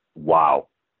 wow,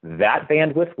 that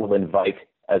bandwidth will invite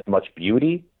as much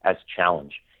beauty as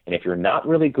challenge. And if you're not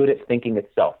really good at thinking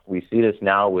itself, we see this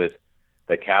now with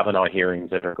the Kavanaugh hearings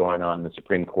that are going on in the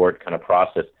Supreme Court kind of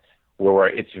process, where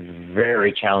it's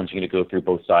very challenging to go through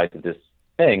both sides of this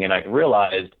thing. And I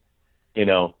realized,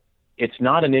 it's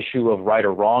not an issue of right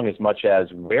or wrong as much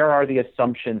as where are the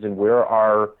assumptions and where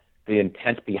are the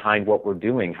intent behind what we're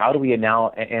doing? How do we now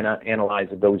analyze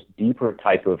those deeper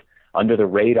type of under the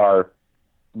radar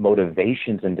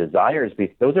motivations and desires?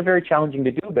 Those are very challenging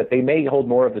to do, but they may hold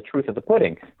more of the truth of the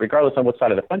pudding, regardless on what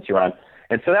side of the fence you're on.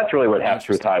 And so that's really what Half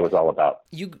Truth High was all about.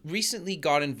 You recently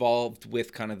got involved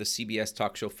with kind of the CBS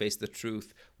talk show Face the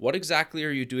Truth. What exactly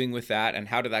are you doing with that, and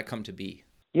how did that come to be?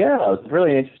 Yeah, it was a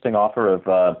really interesting offer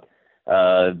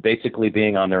of basically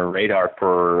being on their radar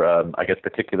for,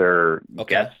 particular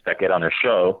guests that get on their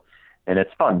show. And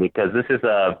it's fun because this is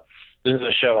a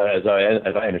show, as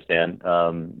I understand,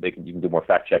 you can do more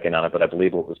fact checking on it, but I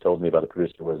believe what was told me by the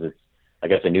producer was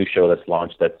it's, a new show that's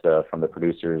launched that's from the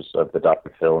producers of the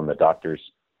Dr. Phil and the Doctors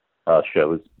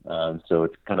shows. So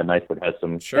it's kind of nice. It has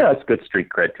some, it's good street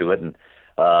cred to it.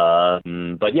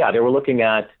 And but yeah, they were looking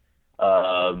at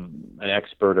an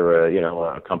expert or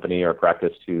a company or a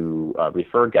practice to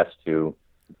refer guests to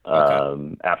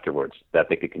afterwards, that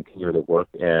they could continue the work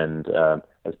and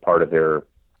as part of their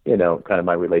kind of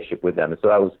my relationship with them. And so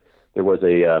that was there was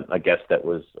a guest that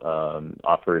was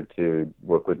offered to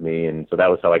work with me, and so that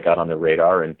was how I got on the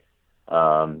radar. And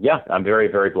I'm very,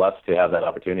 very blessed to have that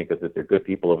opportunity because they're good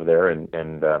people over there,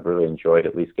 and really enjoyed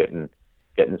at least getting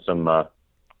some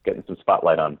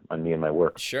spotlight on me and my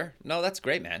work. Sure. No, that's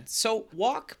great, man. So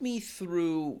walk me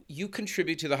through, you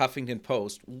contribute to the Huffington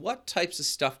Post. What types of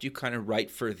stuff do you kind of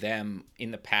write for them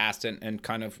in the past and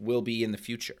kind of will be in the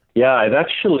future? Yeah, I've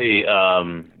actually,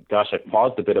 I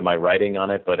paused a bit of my writing on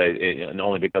it, but and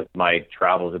only because my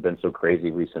travels have been so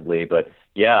crazy recently. But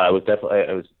yeah,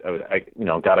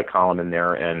 I got a column in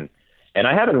there, and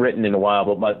I haven't written in a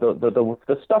while, but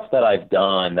the stuff that I've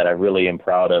done that I really am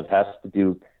proud of has to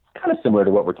do kind of similar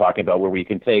to what we're talking about, where we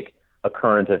can take a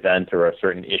current event or a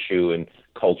certain issue and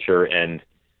culture and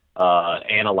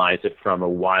analyze it from a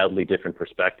wildly different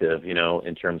perspective,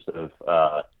 in terms of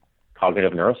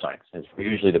cognitive neuroscience. It's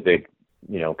usually the big,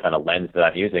 kind of lens that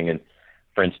I'm using. And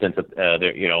for instance,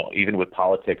 even with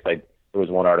politics, there was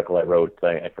one article I wrote,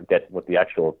 I forget what the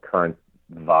actual current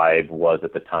vibe was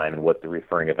at the time and what the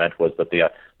referring event was, but the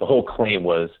whole claim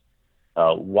was,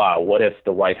 wow, what if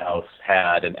the White House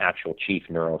had an actual chief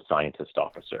neuroscientist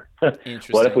officer?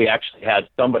 What if we actually had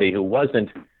somebody who wasn't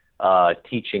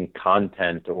teaching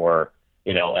content or,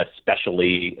 a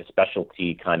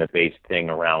specialty kind of based thing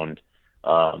around,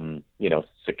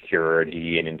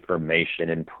 security and information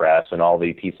and press and all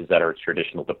the pieces that are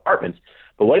traditional departments.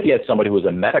 But what if you had somebody who was a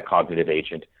metacognitive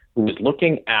agent who was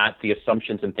looking at the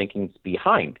assumptions and thinkings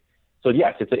behind? So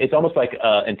yes, it's almost like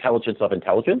intelligence of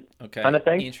intelligence kind of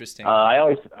thing. Interesting.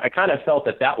 I kind of felt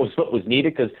that was what was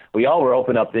needed because we all were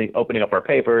opening up our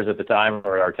papers at the time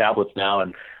or our tablets now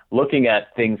and looking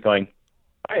at things going,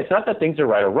 all right, it's not that things are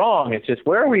right or wrong. It's just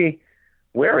where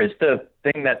is the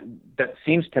thing that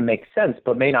seems to make sense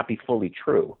but may not be fully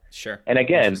true. Sure. And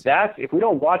again, if we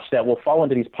don't watch that, we'll fall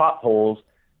into these potholes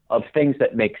of things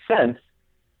that make sense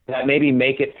that maybe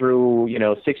make it through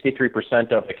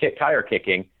 63% of the tire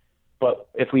kicking. But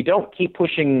if we don't keep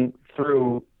pushing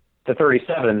through to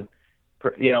 37,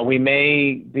 we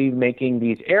may be making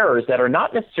these errors that are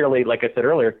not necessarily, like I said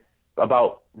earlier,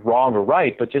 about wrong or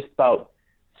right, but just about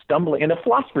stumbling. And the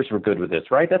philosophers were good with this,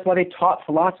 right? That's why they taught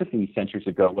philosophy centuries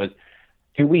ago was,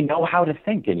 do we know how to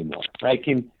think anymore, right?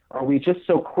 Are we just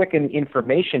so quick in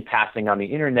information passing on the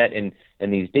internet and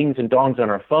these dings and dongs on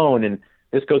our phone? And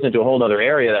this goes into a whole other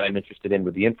area that I'm interested in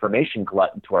with the information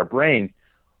glut into our brain,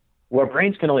 where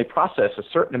brains can only process a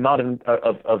certain amount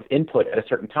of input at a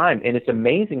certain time. And it's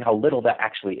amazing how little that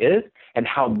actually is and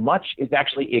how much is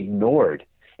actually ignored.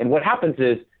 And what happens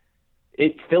is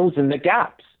it fills in the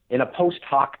gaps in a post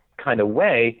hoc kind of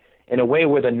way, in a way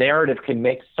where the narrative can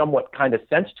make somewhat kind of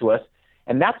sense to us.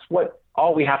 And that's what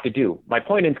all we have to do. My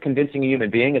point in convincing a human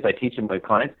being, as I teach them my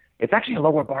clients, it's actually a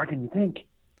lower bar than you think.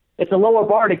 It's a lower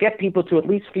bar to get people to at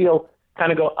least feel,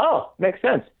 kind of go, oh, makes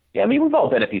sense. Yeah, I mean, we've all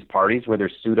been at these parties where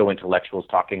there's pseudo-intellectuals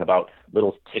talking about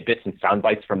little tidbits and sound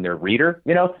bites from their reader,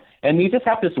 and you just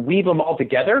have to weave them all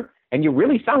together, and you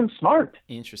really sound smart.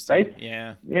 Interesting, right?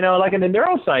 Yeah. Like in the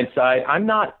neuroscience side, I'm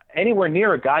not anywhere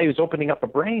near a guy who's opening up a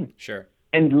brain. Sure.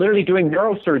 And literally doing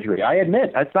neurosurgery. I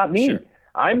admit, that's not me. Sure.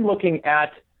 I'm looking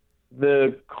at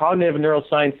the cognitive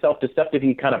neuroscience, self-deceptive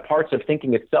kind of parts of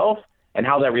thinking itself and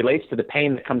how that relates to the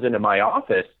pain that comes into my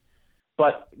office.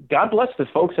 But God bless the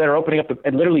folks that are opening up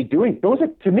and literally doing those.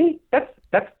 To me,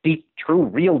 that's deep, true,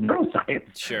 real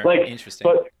neuroscience. Sure. Interesting.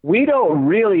 But we don't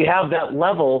really have that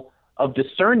level of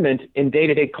discernment in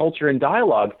day-to-day culture and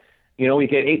dialogue. We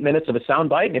get 8 minutes of a sound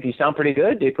bite, and if you sound pretty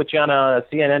good, they put you on a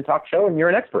CNN talk show, and you're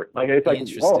an expert. It's like,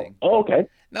 interesting. Oh, okay.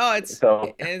 No, it's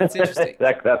interesting.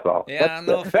 That's all. Yeah,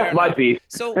 that's my piece.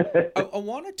 So I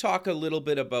want to talk a little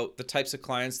bit about the types of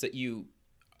clients that you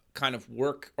kind of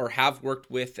work or have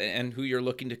worked with and who you're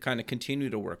looking to kind of continue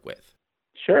to work with.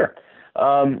 Sure.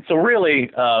 So really,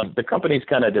 the company's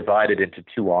kind of divided into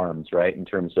two arms, right? In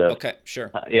terms of okay,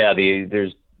 sure.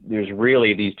 There's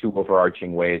really these two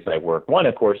overarching ways I work. One,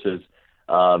 of course, is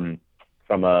from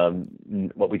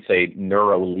what we'd say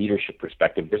neuro leadership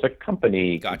perspective. There's a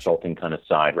company consulting kind of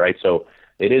side, right? So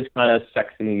it is kind of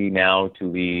sexy now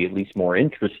to be at least more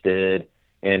interested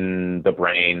in the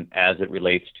brain as it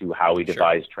relates to how we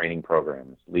devise training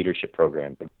programs, leadership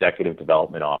programs, executive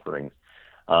development offerings.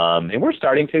 And we're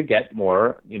starting to get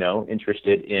more,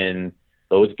 interested in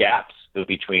those gaps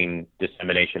between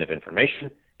dissemination of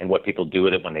information and what people do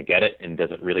with it when they get it, and does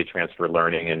it really transfer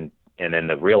learning, and then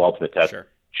the real ultimate test,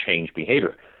 change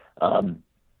behavior.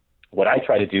 What I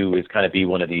try to do is kind of be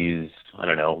one of these,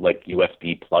 like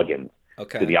USB plugins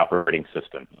to the operating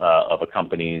system of a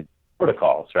company's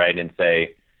protocols, right? And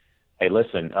say, hey,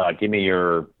 listen, give me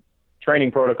your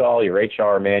training protocol, your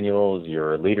HR manuals,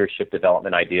 your leadership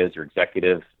development ideas, your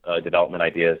executive development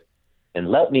ideas, and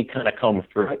let me kind of comb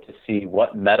through it to see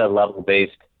what meta-level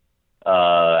based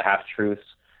half-truths,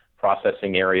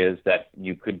 processing areas that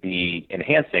you could be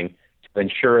enhancing to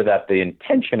ensure that the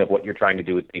intention of what you're trying to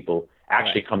do with people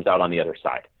actually comes out on the other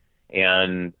side.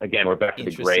 And again, we're back to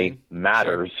the gray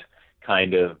matters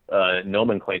kind of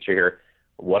nomenclature here.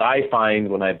 What I find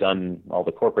when I've done all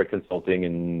the corporate consulting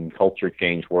and culture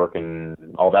change work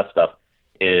and all that stuff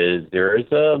is there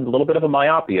is a little bit of a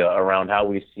myopia around how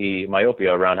we see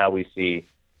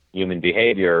human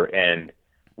behavior, and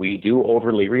we do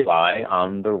overly rely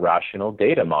on the rational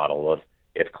data model of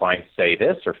if clients say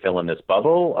this or fill in this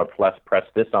bubble or press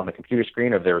this on the computer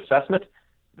screen of their assessment,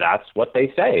 that's what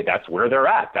they say. That's where they're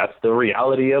at. That's the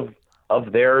reality of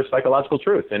their psychological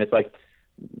truth. And it's like,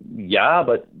 yeah,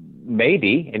 but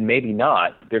maybe and maybe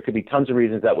not. There could be tons of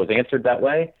reasons that was answered that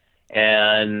way.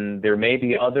 And there may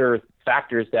be other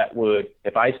factors that would,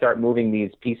 if I start moving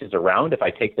these pieces around, if I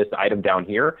take this item down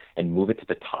here and move it to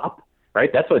the top,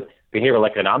 right? That's what behavioral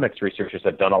economics researchers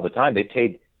have done all the time.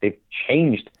 They've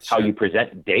changed how you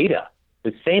present data.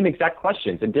 The same exact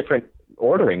questions in different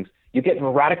orderings, you get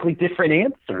radically different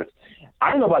answers.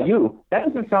 I don't know about you. That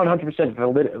doesn't sound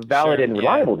 100% valid and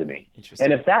reliable to me.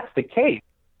 And if that's the case,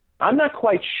 I'm not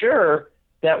quite sure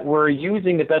that we're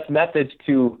using the best methods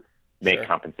to make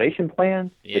compensation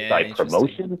plans, decide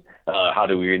promotions. How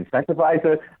do we incentivize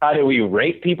it? How do we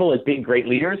rate people as being great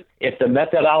leaders if the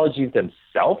methodologies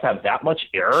themselves have that much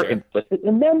error implicit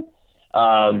in them?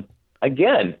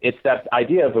 Again, it's that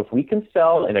idea of if we can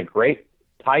sell in a great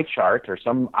pie chart or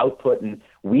some output, and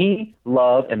we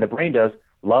love, and the brain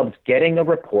loves getting a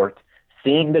report,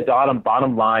 seeing the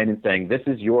bottom line and saying, this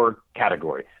is your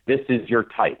category, this is your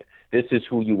type, this is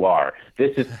who you are,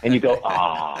 this is, and you go,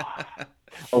 oh,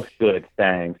 good,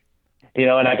 thanks.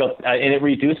 And I go, and it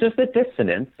reduces the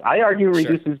dissonance. I argue it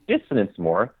reduces dissonance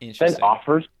more than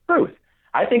offers truth.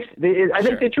 I think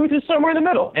the truth is somewhere in the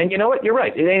middle. And you know what? You're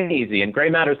right. It ain't easy. And Gray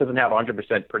Matters doesn't have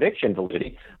 100% prediction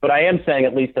validity, but I am saying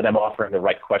at least that I'm offering the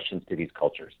right questions to these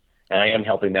cultures. And I am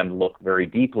helping them look very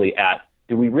deeply at,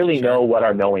 do we really know what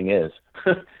our knowing is?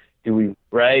 Do we,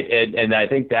 right? And I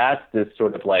think that's this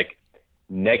sort of like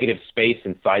negative space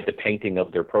inside the painting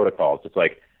of their protocols. It's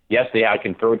like, yes, I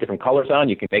can throw different colors on.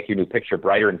 You can make your new picture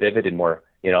brighter and vivid and more,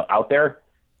 out there.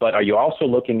 But are you also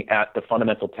looking at the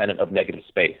fundamental tenet of negative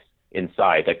space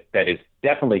inside that is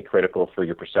definitely critical for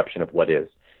your perception of what is?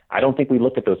 I don't think we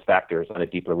look at those factors on a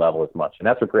deeper level as much. And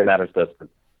that's what Gray Matters does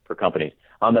for companies.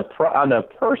 On the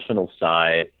personal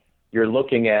side, you're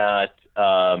looking at,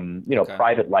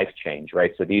 private life change,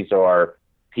 right? So these are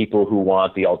people who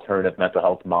want the alternative mental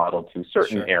health model to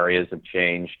certain areas of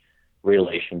change,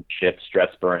 relationships, stress,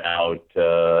 burnout,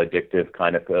 addictive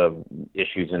kind of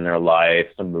issues in their life,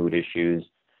 some mood issues,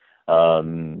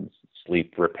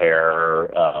 sleep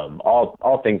repair,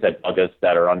 all things that bug us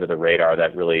that are under the radar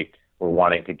that really we're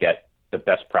wanting to get the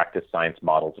best practice science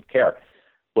models of care.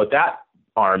 What that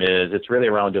arm is, it's really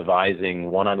around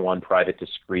devising one-on-one private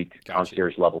discrete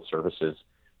concierge level services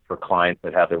for clients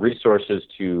that have the resources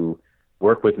to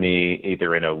work with me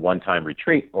either in a one-time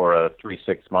retreat or a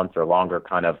 3-6 months or longer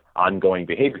kind of ongoing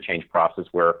behavior change process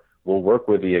where we'll work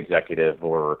with the executive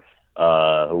or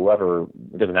whoever.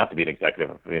 It doesn't have to be an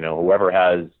executive,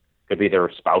 whoever could be their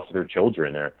spouse or their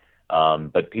children there,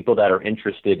 but people that are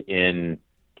interested in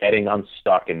getting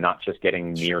unstuck and not just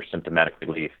getting mere symptomatic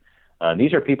relief.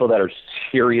 These are people that are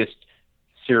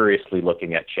seriously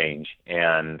looking at change,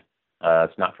 and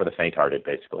it's not for the faint-hearted,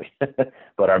 basically.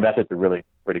 But our methods are really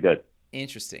pretty good.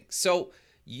 Interesting. So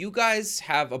you guys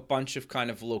have a bunch of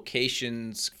kind of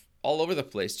locations all over the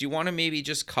place. Do you want to maybe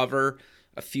just cover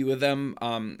a few of them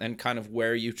and kind of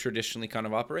where you traditionally kind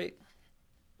of operate?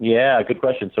 Yeah, good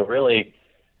question. So really,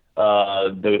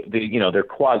 they're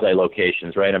quasi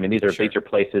locations, right? I mean, these are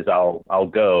places I'll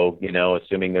go,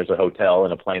 assuming there's a hotel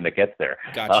and a plane that gets there.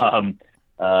 Gotcha.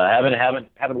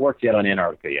 Haven't worked yet on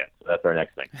Antarctica yet, so that's our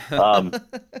next thing.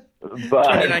 But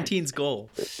 2019's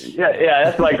goal. Yeah,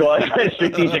 that's my goal. That's my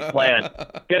strategic plan.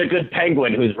 Get a good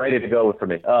penguin who's ready to go for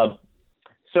me.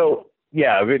 So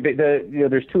yeah,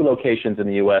 there's 2 locations in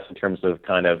the U.S. in terms of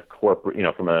kind of corporate,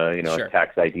 from a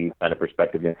tax ID kind of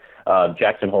perspective.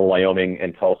 Jackson Hole, Wyoming,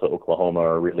 and Tulsa, Oklahoma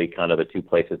are really kind of the 2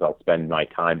 places I'll spend my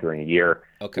time during a year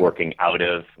working out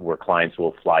of, where clients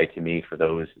will fly to me for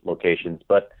those locations.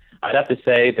 But I'd have to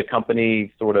say the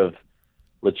company sort of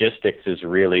logistics is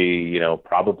really,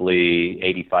 probably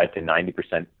 85 to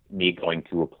 90% me going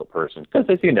to a person. Because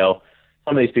as you know,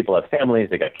 some of these people have families,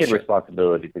 they got kid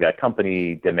responsibilities, they got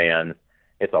company demands,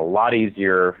 it's a lot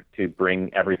easier to bring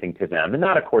everything to them. And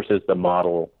that, of course, is the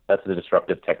model. That's the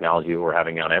disruptive technology we're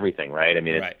having on everything, right? I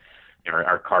mean, Right.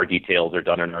 Our car details are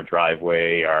done in our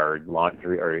driveway, our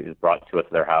laundry is brought to us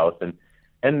at their house.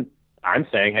 And I'm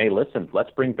saying, hey, listen, let's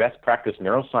bring best practice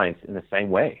neuroscience in the same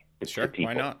way Sure, to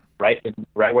people. why not?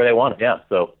 Right where they want it, yeah.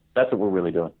 So that's what we're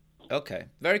really doing. Okay,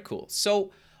 very cool. So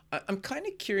I'm kind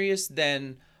of curious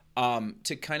then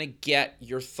to kind of get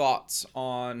your thoughts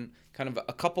on kind of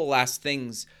a couple last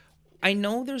things. I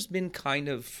know there's been kind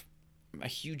of a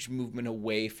huge movement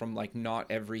away from like not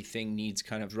everything needs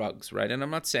kind of drugs, right? And I'm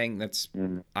not saying that's,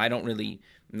 I don't really,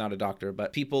 I'm not a doctor,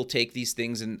 but people take these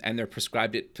things and they're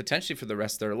prescribed it potentially for the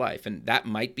rest of their life. And that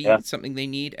might be something they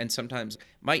need and sometimes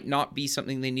might not be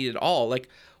something they need at all. Like,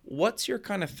 what's your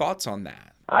kind of thoughts on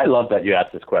that? I love that you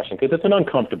asked this question because it's an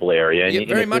uncomfortable area. Yeah,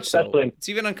 very much so. It's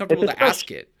even uncomfortable to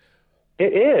ask it.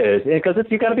 It is, because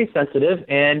you got to be sensitive.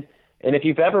 And if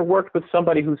you've ever worked with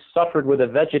somebody who's suffered with a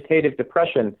vegetative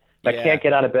depression that can't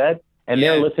get out of bed, and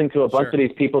they're listening to a bunch of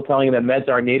these people telling them that meds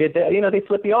aren't needed, they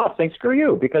flip you off saying, screw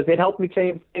you, because it helped me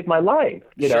save my life.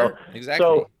 You know? Exactly.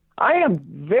 So I am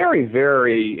very,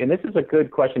 very, and this is a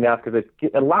good question to ask because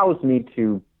it allows me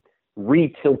to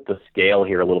re-tilt the scale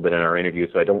here a little bit in our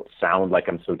interview so I don't sound like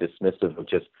I'm so dismissive of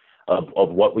just of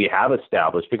what we have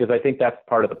established, because I think that's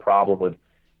part of the problem with,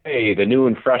 hey, the new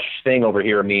and fresh thing over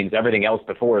here means everything else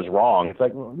before is wrong. It's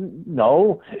like, well,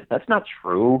 no, that's not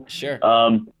true. Sure.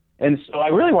 And so I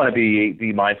really want to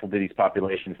be mindful to these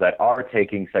populations that are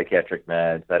taking psychiatric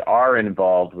meds, that are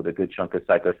involved with a good chunk of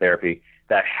psychotherapy,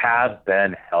 that have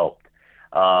been helped.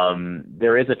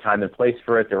 There is a time and place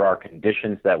for it. There are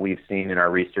conditions that we've seen in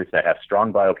our research that have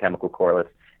strong biochemical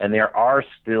correlates, and there are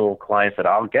still clients that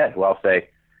I'll get who I'll say,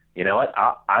 you know what,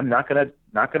 I'm not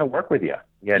gonna work with you.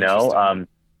 You know,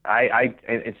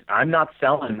 I'm not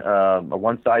selling a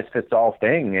one size fits all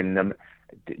thing, and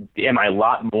am I a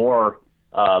lot more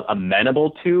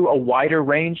amenable to a wider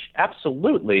range?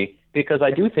 Absolutely, because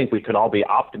I do think we could all be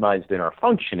optimized in our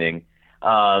functioning.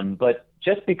 But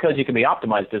just because you can be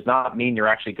optimized does not mean you're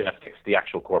actually going to fix the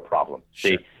actual core problem.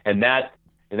 Sure. See, and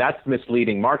that's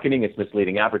misleading marketing. It's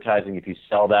misleading advertising if you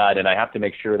sell that. And I have to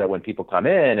make sure that when people come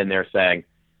in and they're saying,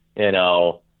 you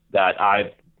know, that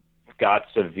I've got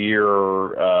severe,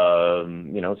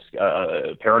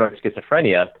 paranoid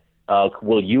schizophrenia,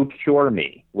 will you cure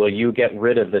me? Will you get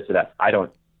rid of this or that? I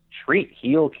don't treat,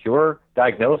 heal, cure,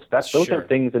 diagnose. Those are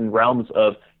things in realms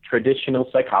of traditional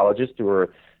psychologists who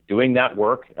are doing that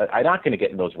work. I'm not going to get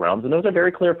in those realms, and those are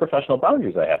very clear professional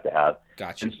boundaries I have to have.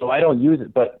 Gotcha. And so I don't use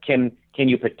it. But can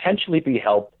you potentially be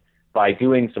helped by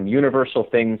doing some universal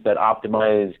things that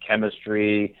optimize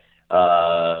chemistry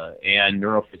and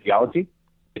neurophysiology?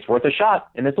 It's worth a shot.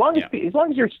 And as long as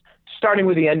you're starting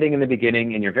with the ending and the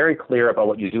beginning, and you're very clear about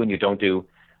what you do and you don't do,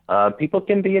 people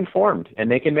can be informed, and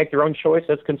they can make their own choice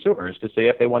as consumers to say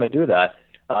if they want to do that.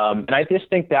 And I just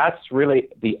think that's really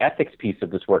the ethics piece of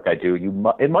this work I do.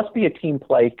 It must be a team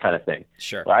play kind of thing.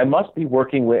 Sure. I must be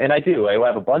working with, and I do. I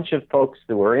have a bunch of folks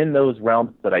who are in those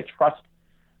realms that I trust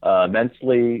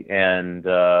immensely, and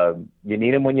you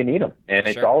need them when you need them. And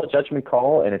it's all a judgment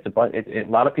call, and a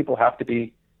lot of people have to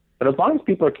be. But as long as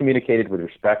people are communicated with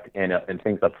respect and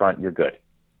things up front, you're good.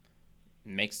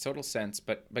 Makes total sense.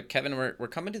 But Kevin, we're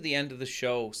coming to the end of the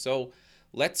show, so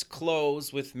let's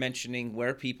close with mentioning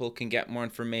where people can get more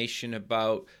information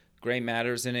about Gray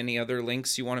Matters and any other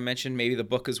links you want to mention, maybe the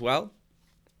book as well.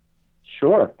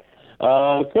 Sure.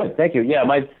 Good. Thank you. Yeah,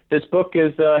 this book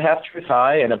is Half Truth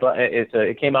High, and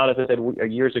it came out, as I said,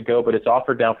 years ago, but it's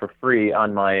offered now for free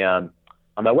on my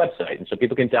website, and so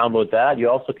people can download that. You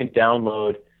also can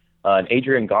download an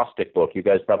Adrian Gostick book. You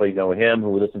guys probably know him,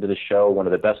 who listened to the show, one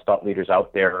of the best thought leaders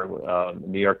out there,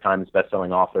 New York Times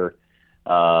bestselling author,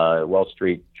 Wall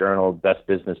Street Journal best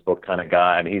business book kind of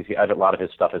guy. I mean, a lot of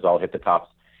his stuff has all hit the tops.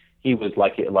 He was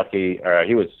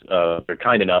he was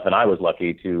kind enough, and I was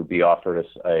lucky to be offered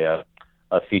a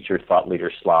featured thought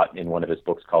leader slot in one of his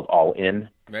books called All In.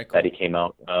 Very cool. That he came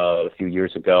out a few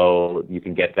years ago. You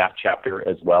can get that chapter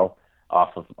as well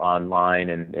off of online,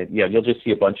 and you'll just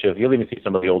see you'll even see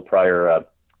some of the old prior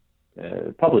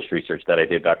published research that I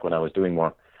did back when I was doing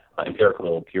more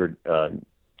empirical, peer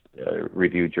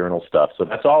review journal stuff. So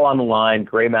that's all on the line.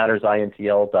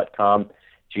 GrayMattersINTL.com,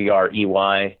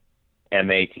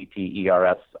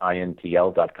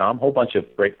 GrayMattersINTL.com. Whole bunch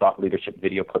of great thought leadership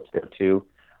video clips there too.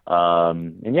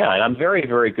 And I'm very,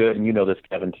 very good, and you know this,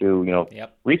 Kevin, too.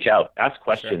 Reach out, ask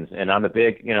questions, and I'm a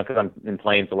big, because I'm in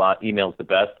planes a lot. Email's the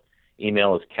best.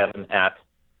 Email is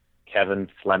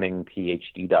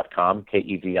KevinFlemingPhD.com,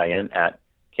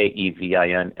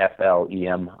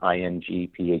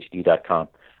 KEVIN@KEVINFLEMINGPhD.com.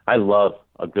 I love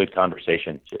a good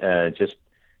conversation. Just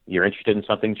you're interested in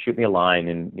something, shoot me a line,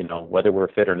 and whether we're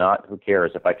fit or not, who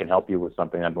cares? If I can help you with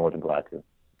something, I'm more than glad to.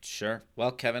 Sure.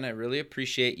 Well, Kevin, I really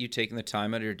appreciate you taking the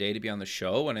time out of your day to be on the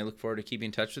show, and I look forward to keeping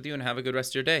in touch with you, and have a good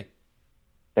rest of your day.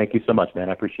 Thank you so much, man.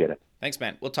 I appreciate it. Thanks,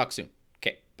 man. We'll talk soon.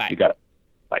 Okay, bye. You got it.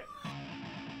 Bye.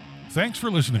 Thanks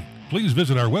for listening. Please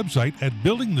visit our website at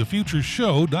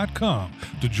buildingthefutureshow.com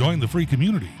to join the free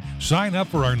community, sign up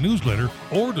for our newsletter,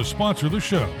 or to sponsor the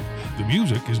show. The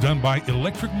music is done by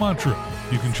Electric Mantra.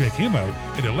 You can check him out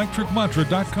at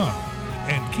electricmantra.com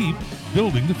and keep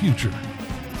building the future.